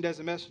commissioned as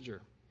a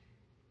messenger.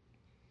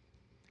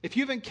 If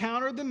you've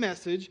encountered the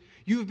message,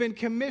 you've been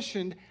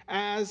commissioned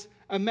as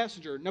a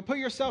messenger. Now put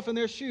yourself in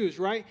their shoes,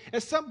 right?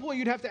 At some point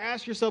you'd have to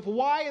ask yourself,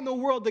 why in the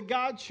world did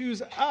God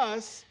choose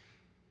us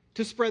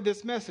to spread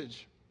this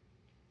message?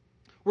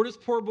 We're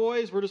just poor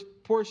boys. We're just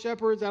poor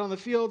shepherds out on the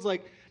fields.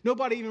 Like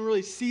nobody even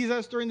really sees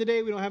us during the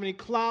day. We don't have any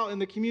clout in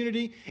the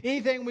community.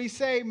 Anything we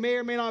say may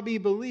or may not be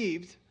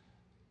believed.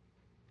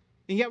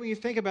 And yet when you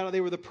think about it,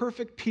 they were the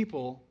perfect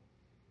people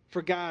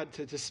for God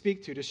to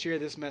speak to share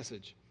this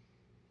message.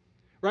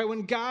 Right?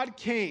 When God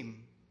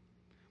came,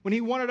 when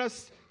he wanted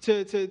us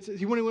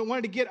he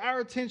wanted to get our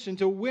attention,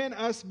 to win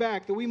us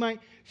back, that we might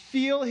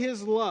feel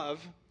his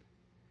love,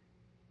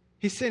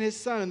 he sent his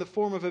son in the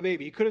form of a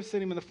baby. He could have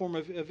sent him in the form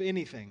of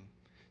anything.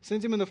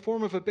 Sent him in the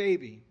form of a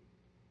baby,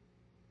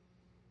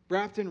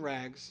 wrapped in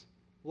rags,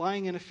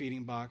 lying in a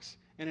feeding box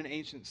in an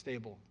ancient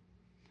stable.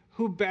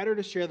 Who better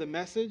to share the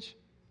message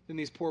than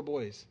these poor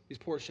boys, these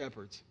poor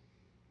shepherds?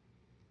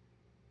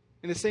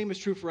 And the same is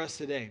true for us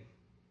today.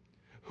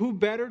 Who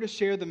better to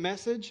share the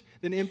message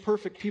than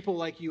imperfect people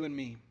like you and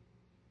me?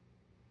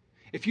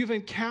 If you've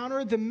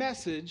encountered the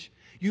message,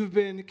 you've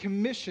been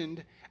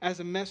commissioned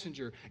as a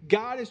messenger.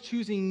 God is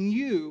choosing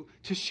you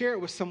to share it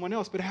with someone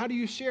else. But how do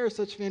you share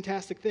such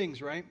fantastic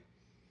things, right?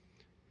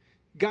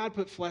 God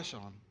put flesh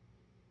on.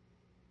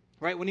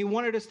 Right? When he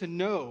wanted us to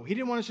know, he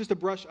didn't want us just to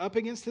brush up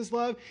against his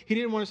love. He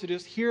didn't want us to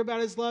just hear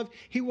about his love.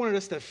 He wanted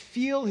us to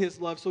feel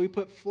his love, so he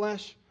put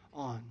flesh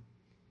on.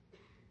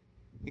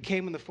 It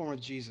came in the form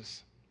of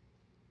Jesus.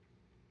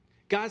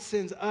 God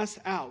sends us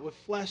out with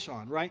flesh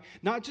on, right?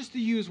 Not just to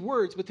use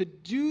words, but to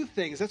do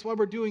things. That's why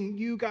we're doing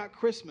You Got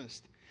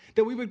Christmas.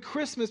 That we would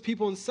Christmas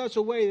people in such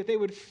a way that they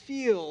would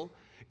feel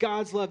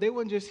God's love. They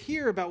wouldn't just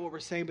hear about what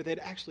we're saying, but they'd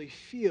actually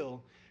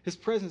feel his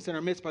presence in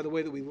our midst by the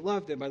way that we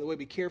love them, by the way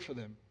we care for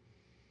them.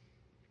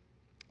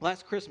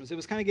 Last Christmas, it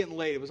was kind of getting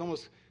late. It was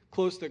almost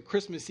close to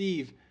Christmas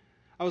Eve.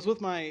 I was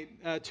with my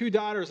two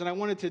daughters, and I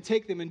wanted to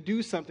take them and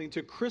do something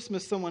to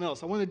Christmas someone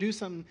else. I wanted to do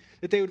something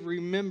that they would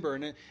remember,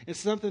 and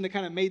something that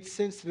kind of made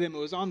sense to them. It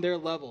was on their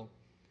level.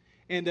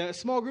 And a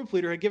small group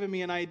leader had given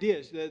me an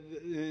idea,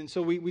 and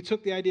so we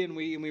took the idea and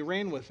we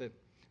ran with it.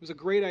 It was a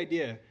great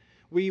idea.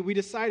 We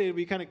decided,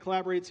 we kind of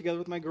collaborated together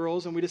with my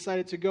girls, and we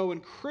decided to go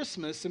and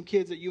Christmas some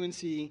kids at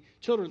UNC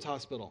Children's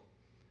Hospital.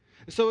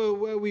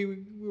 So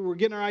we were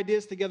getting our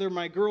ideas together.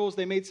 My girls,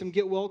 they made some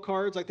get well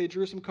cards, like they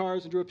drew some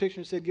cards and drew a picture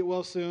and said, "Get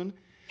well soon."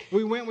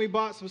 We went and we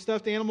bought some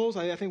stuffed animals.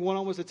 I think one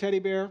of them was a teddy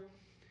bear.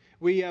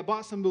 we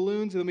bought some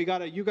balloons, and then we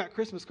got a You Got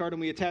Christmas card, and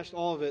we attached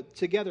all of it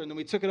together. And then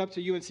we took it up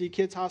to UNC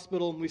Kids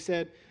Hospital, and we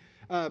said,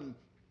 I'm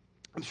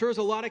sure there's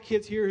a lot of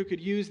kids here who could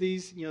use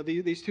these,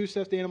 these two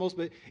stuffed animals,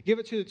 but give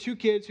it to the two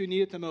kids who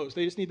need it the most.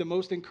 They just need the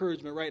most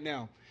encouragement right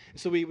now. And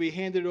so we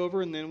handed it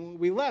over, and then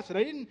we left. And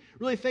I didn't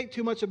really think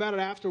too much about it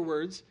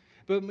afterwards.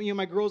 But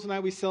my girls and I,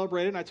 we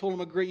celebrated, and I told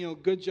them a great,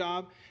 good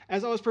job.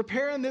 As I was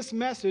preparing this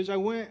message, I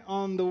went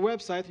on the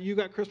website, the You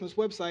Got Christmas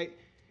website,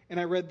 and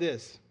I read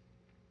this.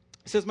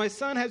 It says, my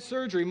son had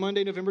surgery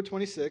Monday, November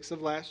 26th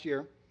of last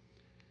year,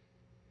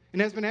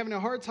 and has been having a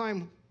hard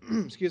time,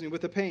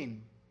 with the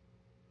pain.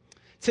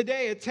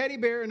 Today, a teddy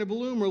bear and a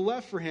balloon were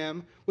left for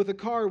him with a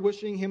card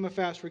wishing him a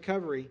fast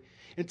recovery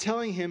and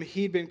telling him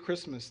he'd been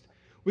Christmased.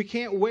 We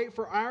can't wait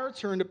for our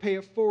turn to pay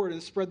it forward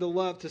and spread the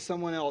love to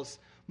someone else.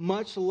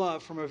 Much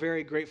love from a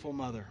very grateful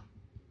mother.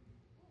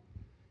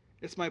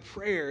 It's my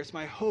prayer, it's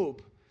my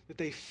hope that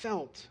they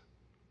felt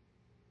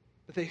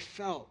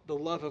the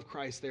love of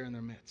Christ there in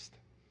their midst.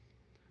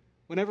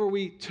 Whenever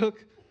we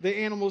took the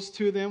animals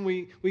to them,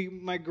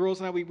 my girls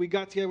and I, we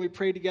got together, we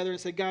prayed together and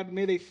said, God,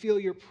 may they feel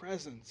your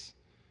presence.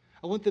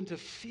 I want them to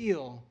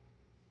feel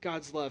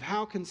God's love.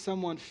 How can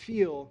someone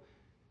feel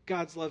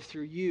God's love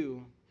through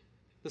you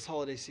this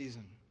holiday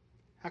season?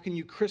 How can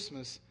you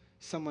Christmas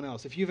someone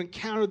else? If you've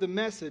encountered the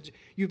message,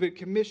 you've been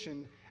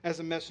commissioned as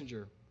a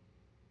messenger.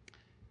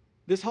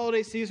 This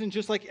holiday season,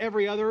 just like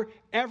every other,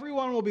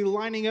 everyone will be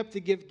lining up to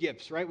give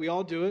gifts, right? We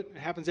all do it. It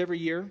happens every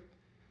year.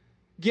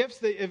 Gifts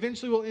that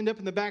eventually will end up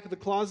in the back of the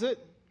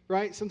closet,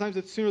 right? Sometimes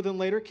it's sooner than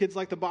later. Kids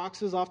like the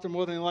boxes often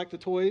more than they like the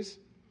toys.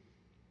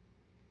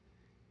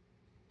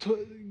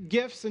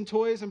 Gifts and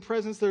toys and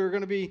presents that are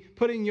going to be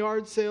put in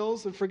yard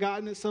sales and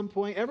forgotten at some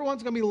point.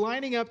 Everyone's going to be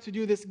lining up to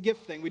do this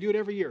gift thing. We do it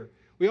every year.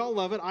 We all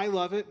love it. I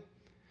love it.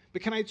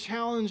 But can I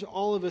challenge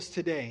all of us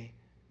today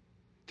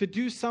to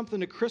do something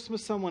to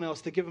Christmas someone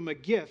else, to give them a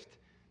gift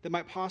that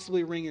might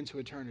possibly ring into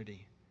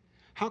eternity?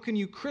 How can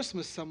you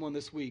Christmas someone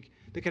this week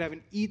that could have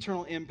an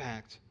eternal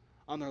impact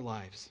on their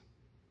lives?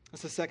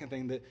 That's the second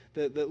thing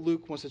that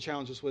Luke wants to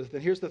challenge us with.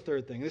 And here's the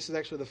third thing. This is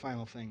actually the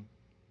final thing.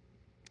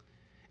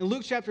 In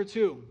Luke chapter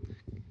 2,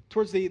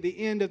 towards the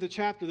end of the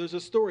chapter, there's a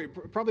story.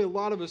 Probably a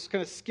lot of us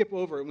kind of skip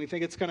over it, and we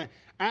think it's kind of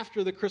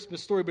after the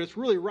Christmas story, but it's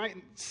really right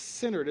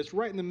centered. It's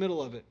right in the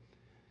middle of it.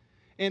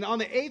 And on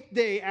the 8th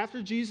day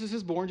after Jesus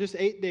is born, just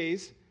 8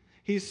 days,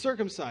 he's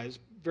circumcised,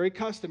 very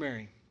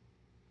customary.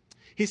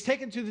 He's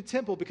taken to the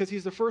temple because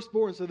he's the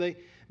firstborn, so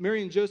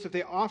Mary and Joseph,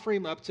 they offer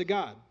him up to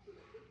God.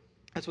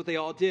 That's what they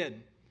all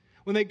did.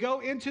 When they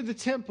go into the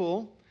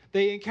temple,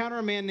 they encounter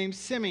a man named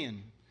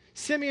Simeon.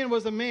 Simeon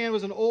was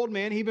an old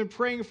man. He'd been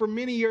praying for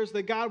many years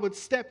that God would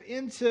step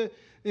into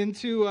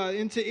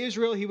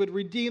Israel. He would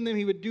redeem them.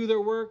 He would do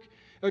their work,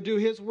 or do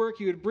his work.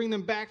 He would bring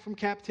them back from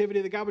captivity.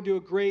 That God would do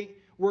a great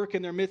work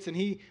in their midst, and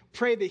he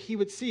prayed that he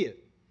would see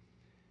it.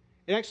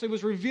 It actually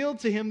was revealed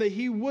to him that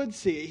he would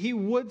see it. He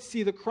would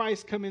see the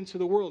Christ come into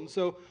the world. And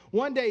so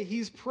one day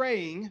he's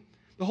praying.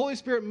 The Holy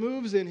Spirit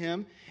moves in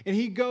him, and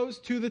he goes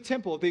to the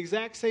temple at the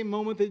exact same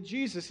moment that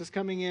Jesus is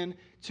coming in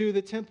to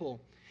the temple.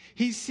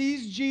 He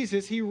sees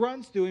Jesus, he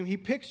runs to him, he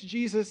picks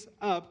Jesus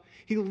up,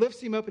 he lifts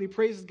him up, and he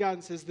praises God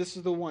and says, this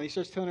is the one. He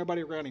starts telling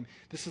everybody around him,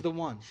 this is the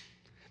one.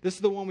 This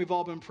is the one we've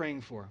all been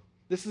praying for.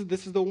 This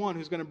is the one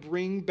who's going to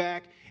bring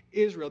back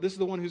Israel. This is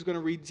the one who's going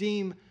to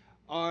redeem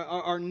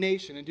our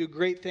nation and do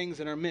great things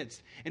in our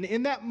midst. And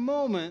in that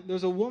moment,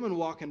 there's a woman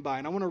walking by,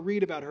 and I want to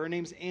read about her. Her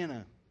name's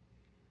Anna.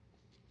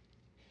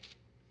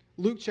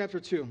 Luke chapter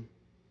 2,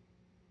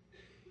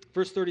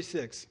 verse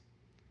 36.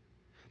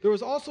 There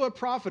was also a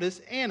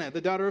prophetess, Anna, the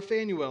daughter of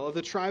Phanuel, of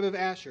the tribe of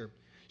Asher.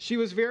 She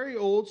was very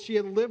old. She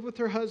had lived with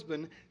her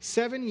husband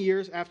 7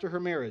 years after her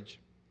marriage,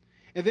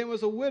 and then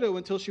was a widow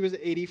until she was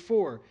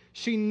 84.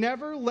 She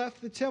never left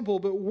the temple,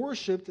 but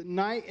worshipped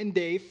night and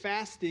day,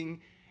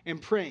 fasting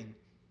and praying.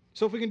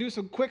 So if we can do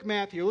some quick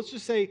math here, let's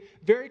just say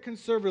very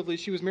conservatively,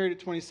 she was married at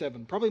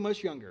 27, probably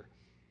much younger.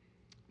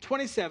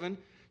 27,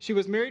 she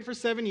was married for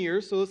 7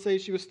 years, so let's say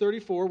she was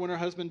 34 when her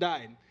husband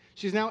died.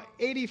 She's now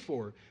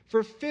 84.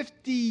 For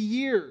 50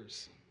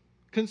 years,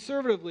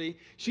 conservatively,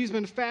 she's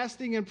been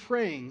fasting and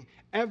praying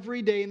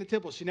every day in the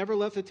temple. She never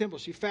left the temple.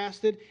 She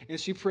fasted and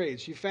she prayed.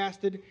 She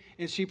fasted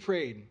and she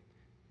prayed.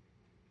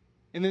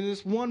 And then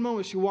this one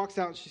moment, she walks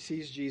out and she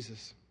sees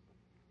Jesus.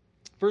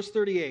 Verse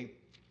 38.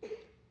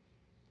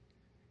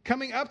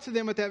 Coming up to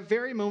them at that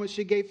very moment,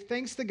 she gave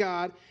thanks to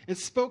God and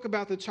spoke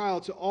about the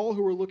child to all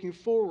who were looking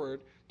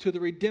forward to the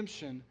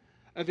redemption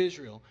of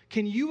Israel.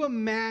 Can you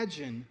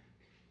imagine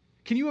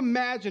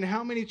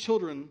how many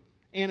children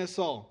Anna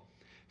saw?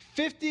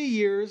 50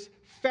 years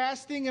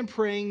fasting and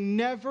praying,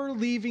 never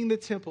leaving the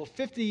temple.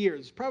 50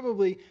 years.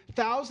 Probably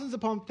thousands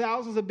upon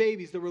thousands of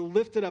babies that were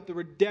lifted up, that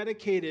were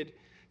dedicated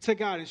to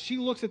God. And she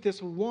looks at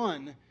this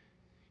one.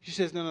 She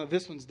says, no,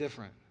 this one's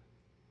different.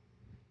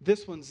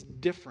 This one's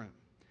different.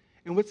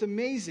 And what's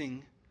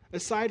amazing,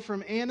 aside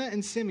from Anna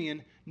and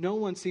Simeon, no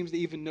one seems to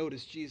even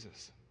notice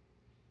Jesus.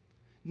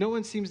 No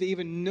one seems to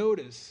even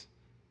notice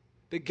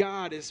that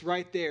God is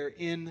right there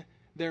in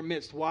their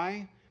midst.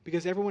 Why?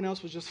 because everyone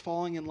else was just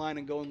falling in line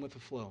and going with the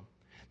flow.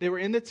 They were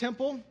in the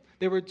temple.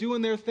 They were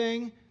doing their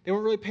thing. They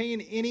weren't really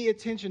paying any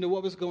attention to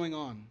what was going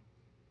on,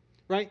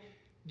 right?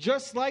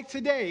 Just like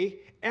today,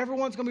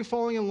 everyone's going to be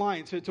falling in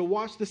line to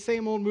watch the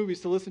same old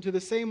movies, to listen to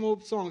the same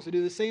old songs, to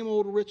do the same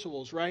old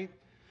rituals, right?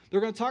 They're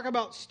going to talk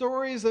about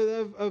stories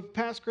of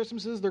past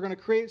Christmases. They're going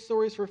to create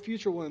stories for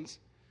future ones.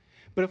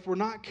 But if we're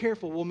not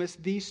careful, we'll miss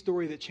the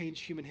story that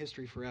changed human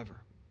history forever,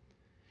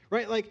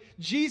 right? Like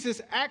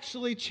Jesus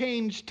actually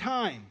changed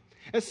time.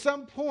 At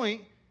some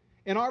point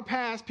in our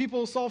past,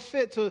 people saw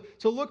fit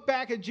to look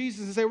back at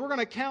Jesus and say, we're going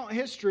to count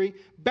history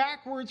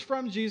backwards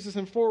from Jesus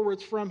and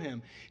forwards from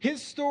him.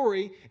 His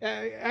story,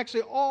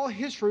 actually all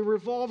history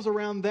revolves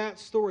around that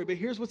story. But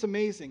here's what's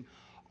amazing.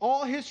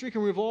 All history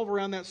can revolve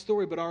around that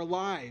story, but our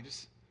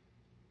lives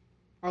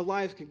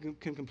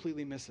can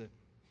completely miss it.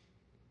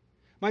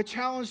 My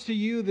challenge to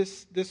you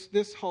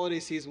this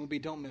holiday season will be,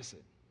 don't miss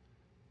it.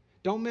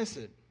 Don't miss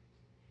it.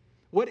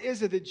 What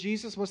is it that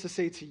Jesus wants to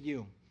say to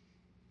you?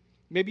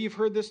 Maybe you've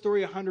heard this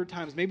story 100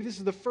 times. Maybe this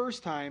is the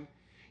first time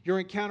you're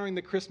encountering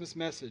the Christmas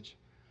message.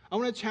 I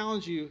want to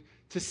challenge you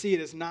to see it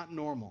as not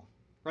normal,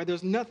 right?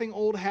 There's nothing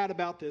old hat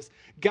about this.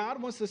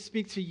 God wants to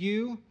speak to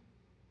you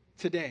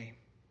today.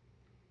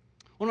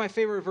 One of my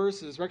favorite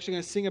verses we're actually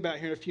going to sing about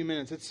here in a few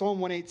minutes. It's Psalm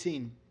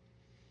 118.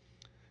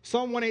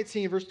 Psalm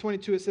 118, verse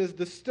 22, it says,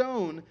 the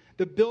stone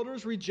the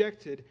builders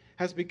rejected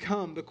has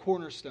become the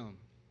cornerstone.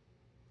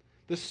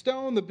 The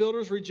stone the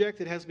builders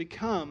rejected has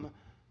become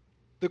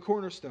the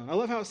cornerstone. I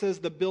love how it says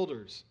the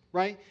builders,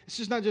 right? It's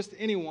just not just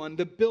anyone,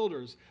 the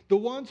builders. The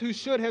ones who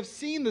should have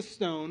seen the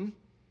stone,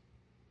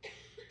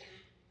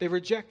 they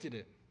rejected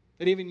it.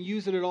 They didn't even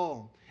use it at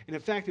all. And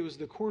in fact, it was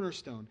the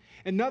cornerstone.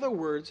 In other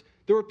words,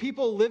 there were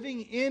people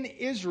living in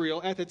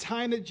Israel at the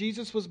time that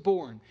Jesus was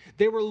born.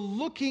 They were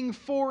looking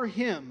for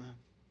him.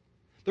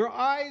 Their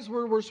eyes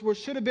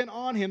should have been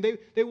on him.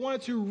 They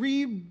wanted to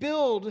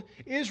rebuild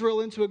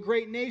Israel into a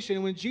great nation.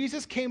 And when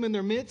Jesus came in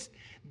their midst,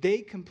 they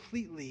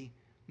completely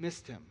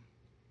missed him.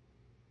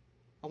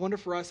 I wonder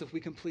for us if we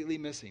completely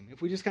miss him.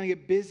 If we just kind of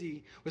get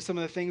busy with some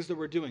of the things that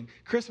we're doing.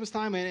 Christmas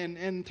time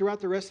and throughout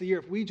the rest of the year,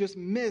 if we just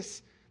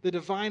miss the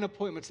divine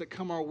appointments that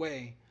come our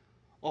way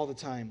all the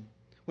time.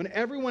 When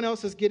everyone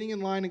else is getting in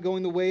line and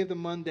going the way of the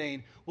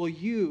mundane, will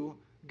you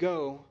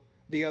go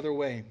the other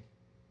way?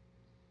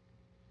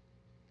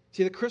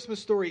 See, the Christmas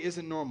story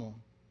isn't normal,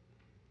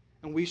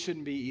 and we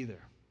shouldn't be either.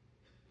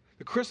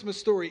 The Christmas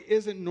story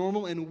isn't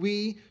normal, and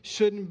we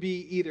shouldn't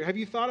be either. Have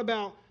you thought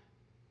about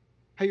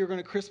how you're going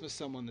to Christmas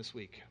someone this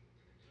week?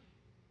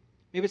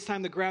 Maybe it's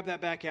time to grab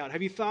that back out.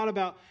 Have you thought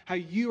about how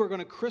you are going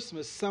to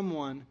Christmas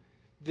someone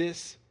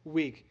this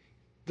week?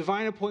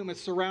 Divine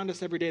appointments surround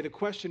us every day. The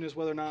question is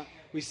whether or not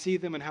we see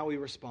them and how we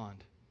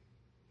respond.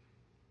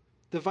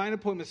 Divine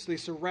appointments, they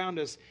surround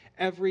us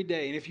every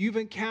day. And if you've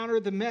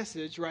encountered the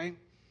message, right,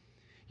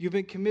 you've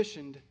been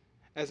commissioned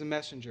as a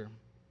messenger.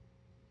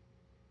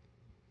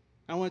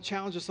 I want to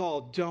challenge us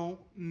all, don't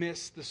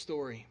miss the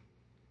story.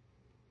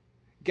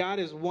 God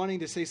is wanting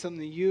to say something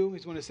to you.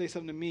 He's wanting to say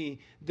something to me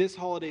this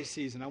holiday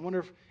season. I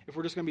wonder if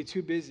we're just going to be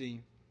too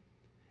busy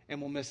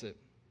and we'll miss it.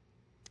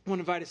 I want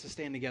to invite us to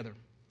stand together.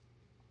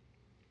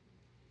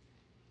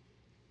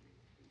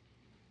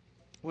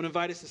 I want to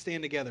invite us to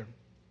stand together.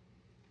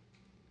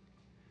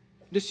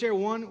 Just share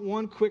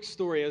one quick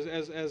story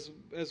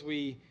as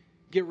we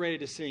get ready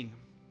to sing.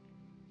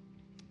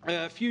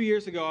 A few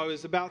years ago, I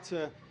was about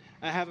to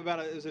have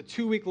it was a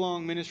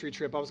 2-week-long ministry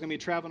trip. I was going to be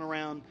traveling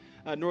around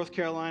North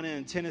Carolina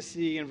and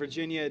Tennessee and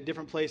Virginia at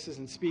different places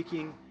and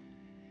speaking.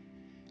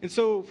 And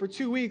so for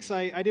 2 weeks,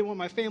 I didn't want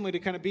my family to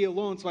kind of be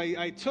alone. So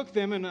I took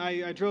them and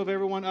I drove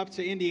everyone up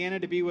to Indiana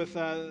to be with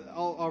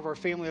all of our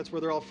family. That's where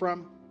they're all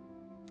from.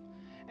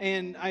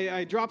 And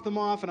I dropped them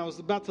off, and I was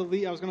about to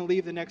leave. I was going to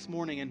leave the next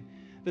morning. And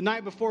the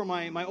night before,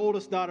 my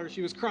oldest daughter,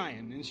 she was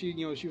crying. And she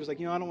was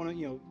like, I don't want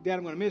to, Dad,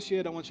 I'm going to miss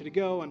you. I don't want you to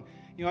go. And,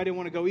 I didn't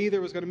want to go either.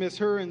 I was going to miss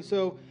her. And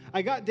so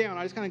I got down.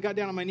 I just kind of got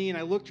down on my knee, and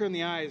I looked her in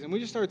the eyes. And we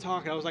just started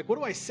talking. I was like, what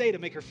do I say to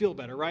make her feel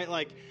better, right?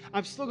 Like,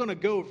 I'm still going to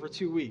go for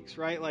 2 weeks,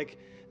 right? Like,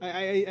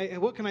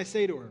 what can I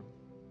say to her?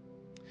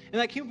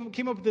 And I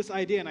came up with this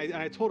idea, and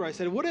I told her, I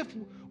said, what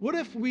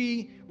if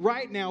we,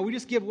 right now, we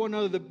just give one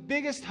another the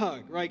biggest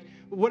hug, right?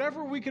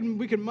 Whatever we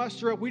can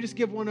muster up, we just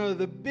give one another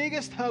the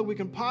biggest hug we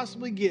can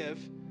possibly give.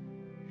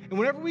 And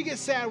whenever we get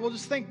sad, we'll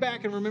just think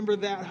back and remember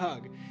that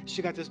hug.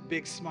 She got this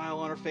big smile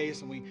on her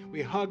face, and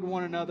we hugged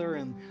one another,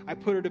 and I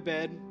put her to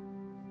bed.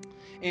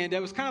 And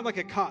it was kind of like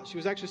a cot. She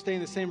was actually staying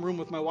in the same room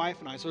with my wife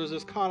and I. So there was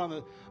this cot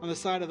on the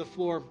side of the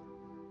floor.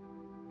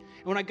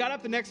 And when I got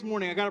up the next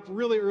morning, I got up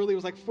really early. It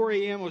was like 4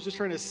 a.m. I was just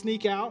trying to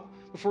sneak out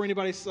before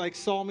anybody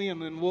saw me,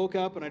 and then woke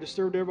up, and I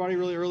disturbed everybody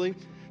really early.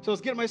 So I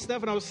was getting my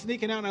stuff, and I was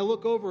sneaking out, and I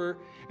look over,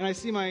 and I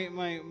see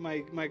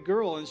my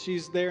girl, and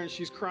she's there, and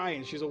she's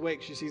crying. She's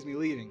awake. She sees me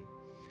leaving.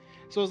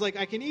 So I was like,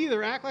 I can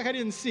either act like I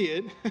didn't see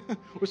it,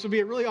 which would be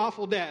a really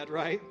awful dad,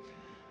 right?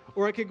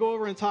 Or I could go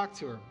over and talk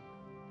to her.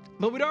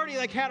 But we'd already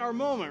had our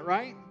moment,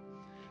 right?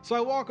 So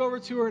I walk over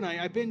to her, and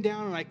I bend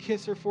down, and I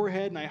kiss her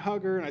forehead, and I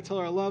hug her, and I tell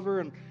her I love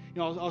her, and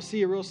I'll see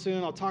you real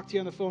soon. I'll talk to you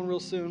on the phone real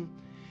soon.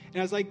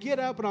 And as I get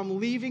up and I'm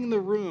leaving the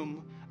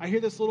room, I hear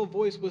this little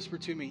voice whisper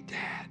to me,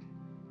 Dad,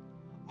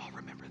 I'll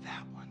remember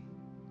that one.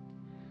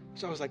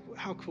 So I was like,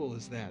 how cool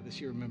is that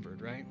she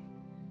remembered, right?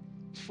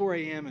 It's 4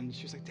 a.m. and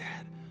she was like,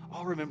 Dad,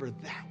 I'll remember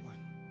that one.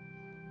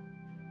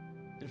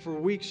 And for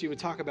weeks she would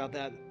talk about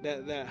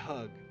that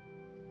hug.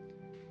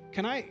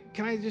 Can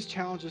I just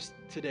challenge us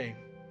today?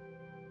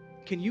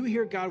 Can you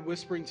hear God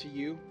whispering to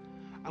you?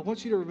 I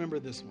want you to remember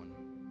this one.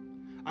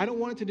 I don't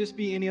want it to just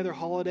be any other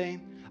holiday.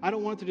 I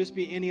don't want it to just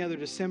be any other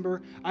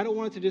December. I don't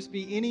want it to just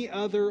be any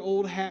other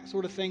old hat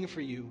sort of thing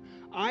for you.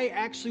 I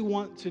actually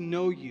want to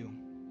know you.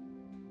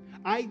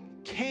 I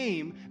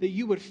came that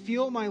you would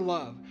feel my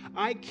love.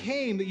 I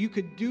came that you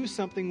could do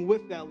something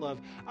with that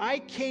love. I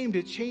came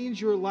to change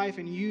your life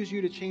and use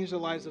you to change the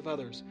lives of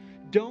others.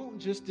 Don't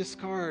just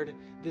discard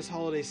this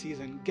holiday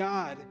season.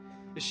 God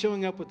is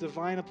showing up with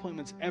divine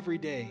appointments every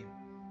day.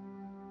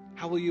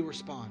 How will you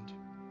respond?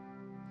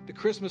 The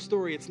Christmas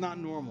story, it's not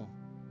normal.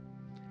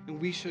 And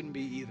we shouldn't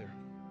be either.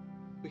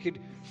 We could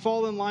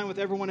fall in line with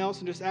everyone else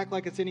and just act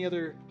like it's any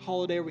other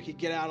holiday, or we could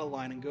get out of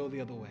line and go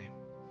the other way.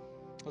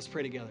 Let's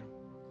pray together.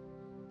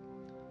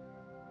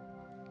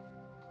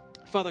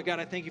 Father God,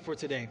 I thank you for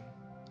today.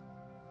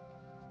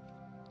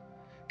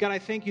 God, I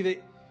thank you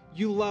that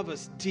you love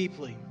us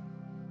deeply.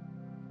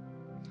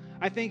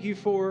 I thank you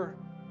for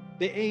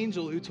the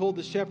angel who told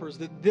the shepherds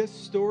that this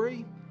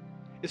story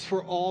is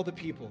for all the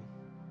people.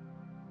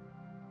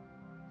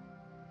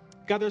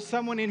 God, there's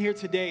someone in here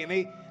today,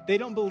 and they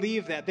don't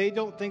believe that. They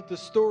don't think the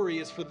story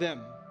is for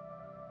them.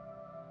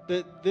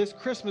 That this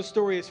Christmas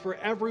story is for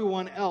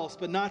everyone else,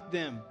 but not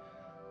them.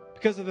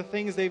 Because of the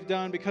things they've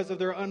done, because of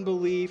their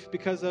unbelief,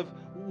 because of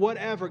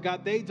whatever,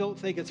 God, they don't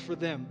think it's for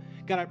them.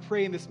 God, I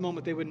pray in this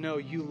moment they would know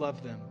you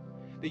love them.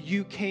 That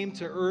you came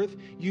to earth,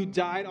 you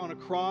died on a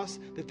cross,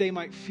 that they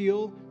might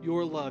feel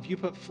your love. You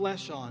put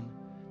flesh on,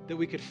 that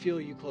we could feel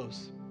you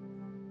close.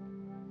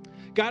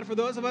 God, for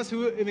those of us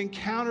who have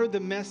encountered the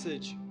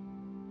message,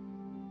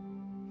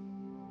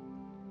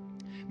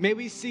 may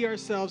we see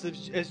ourselves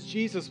as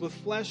Jesus with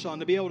flesh on,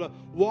 to be able to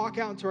walk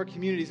out into our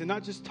communities and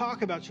not just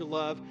talk about your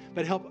love,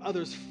 but help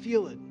others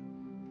feel it.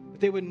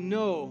 That they would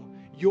know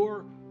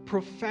your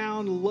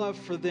profound love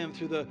for them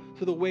through the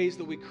ways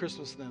that we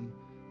Christmas them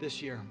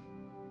this year.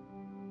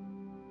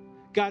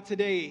 God,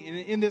 today,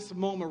 in this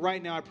moment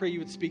right now, I pray you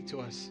would speak to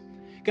us.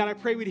 God, I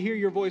pray we'd hear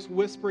your voice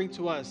whispering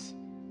to us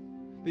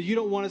that you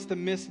don't want us to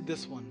miss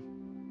this one.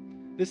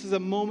 This is a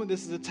moment,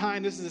 this is a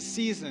time, this is a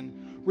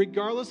season,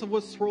 regardless of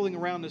what's swirling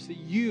around us, that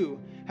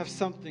you have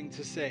something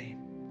to say.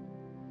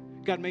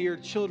 God, may your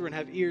children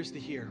have ears to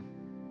hear.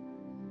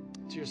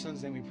 To your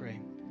son's name we pray.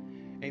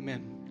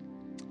 Amen.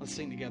 Let's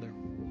sing together.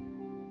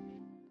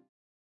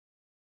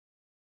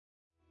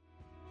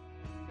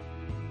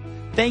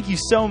 Thank you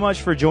so much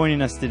for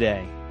joining us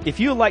today. If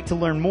you would like to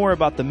learn more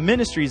about the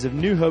ministries of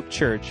New Hope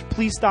Church,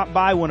 please stop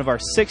by one of our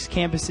 6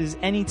 campuses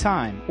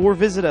anytime or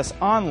visit us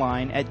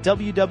online at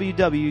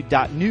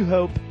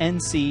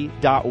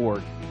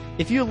www.newhopenc.org.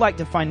 If you would like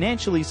to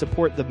financially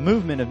support the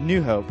movement of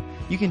New Hope,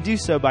 you can do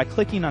so by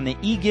clicking on the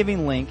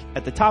e-giving link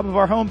at the top of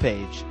our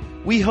homepage.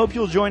 We hope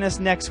you'll join us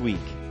next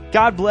week.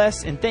 God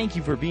bless, and thank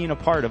you for being a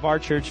part of our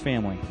church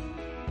family.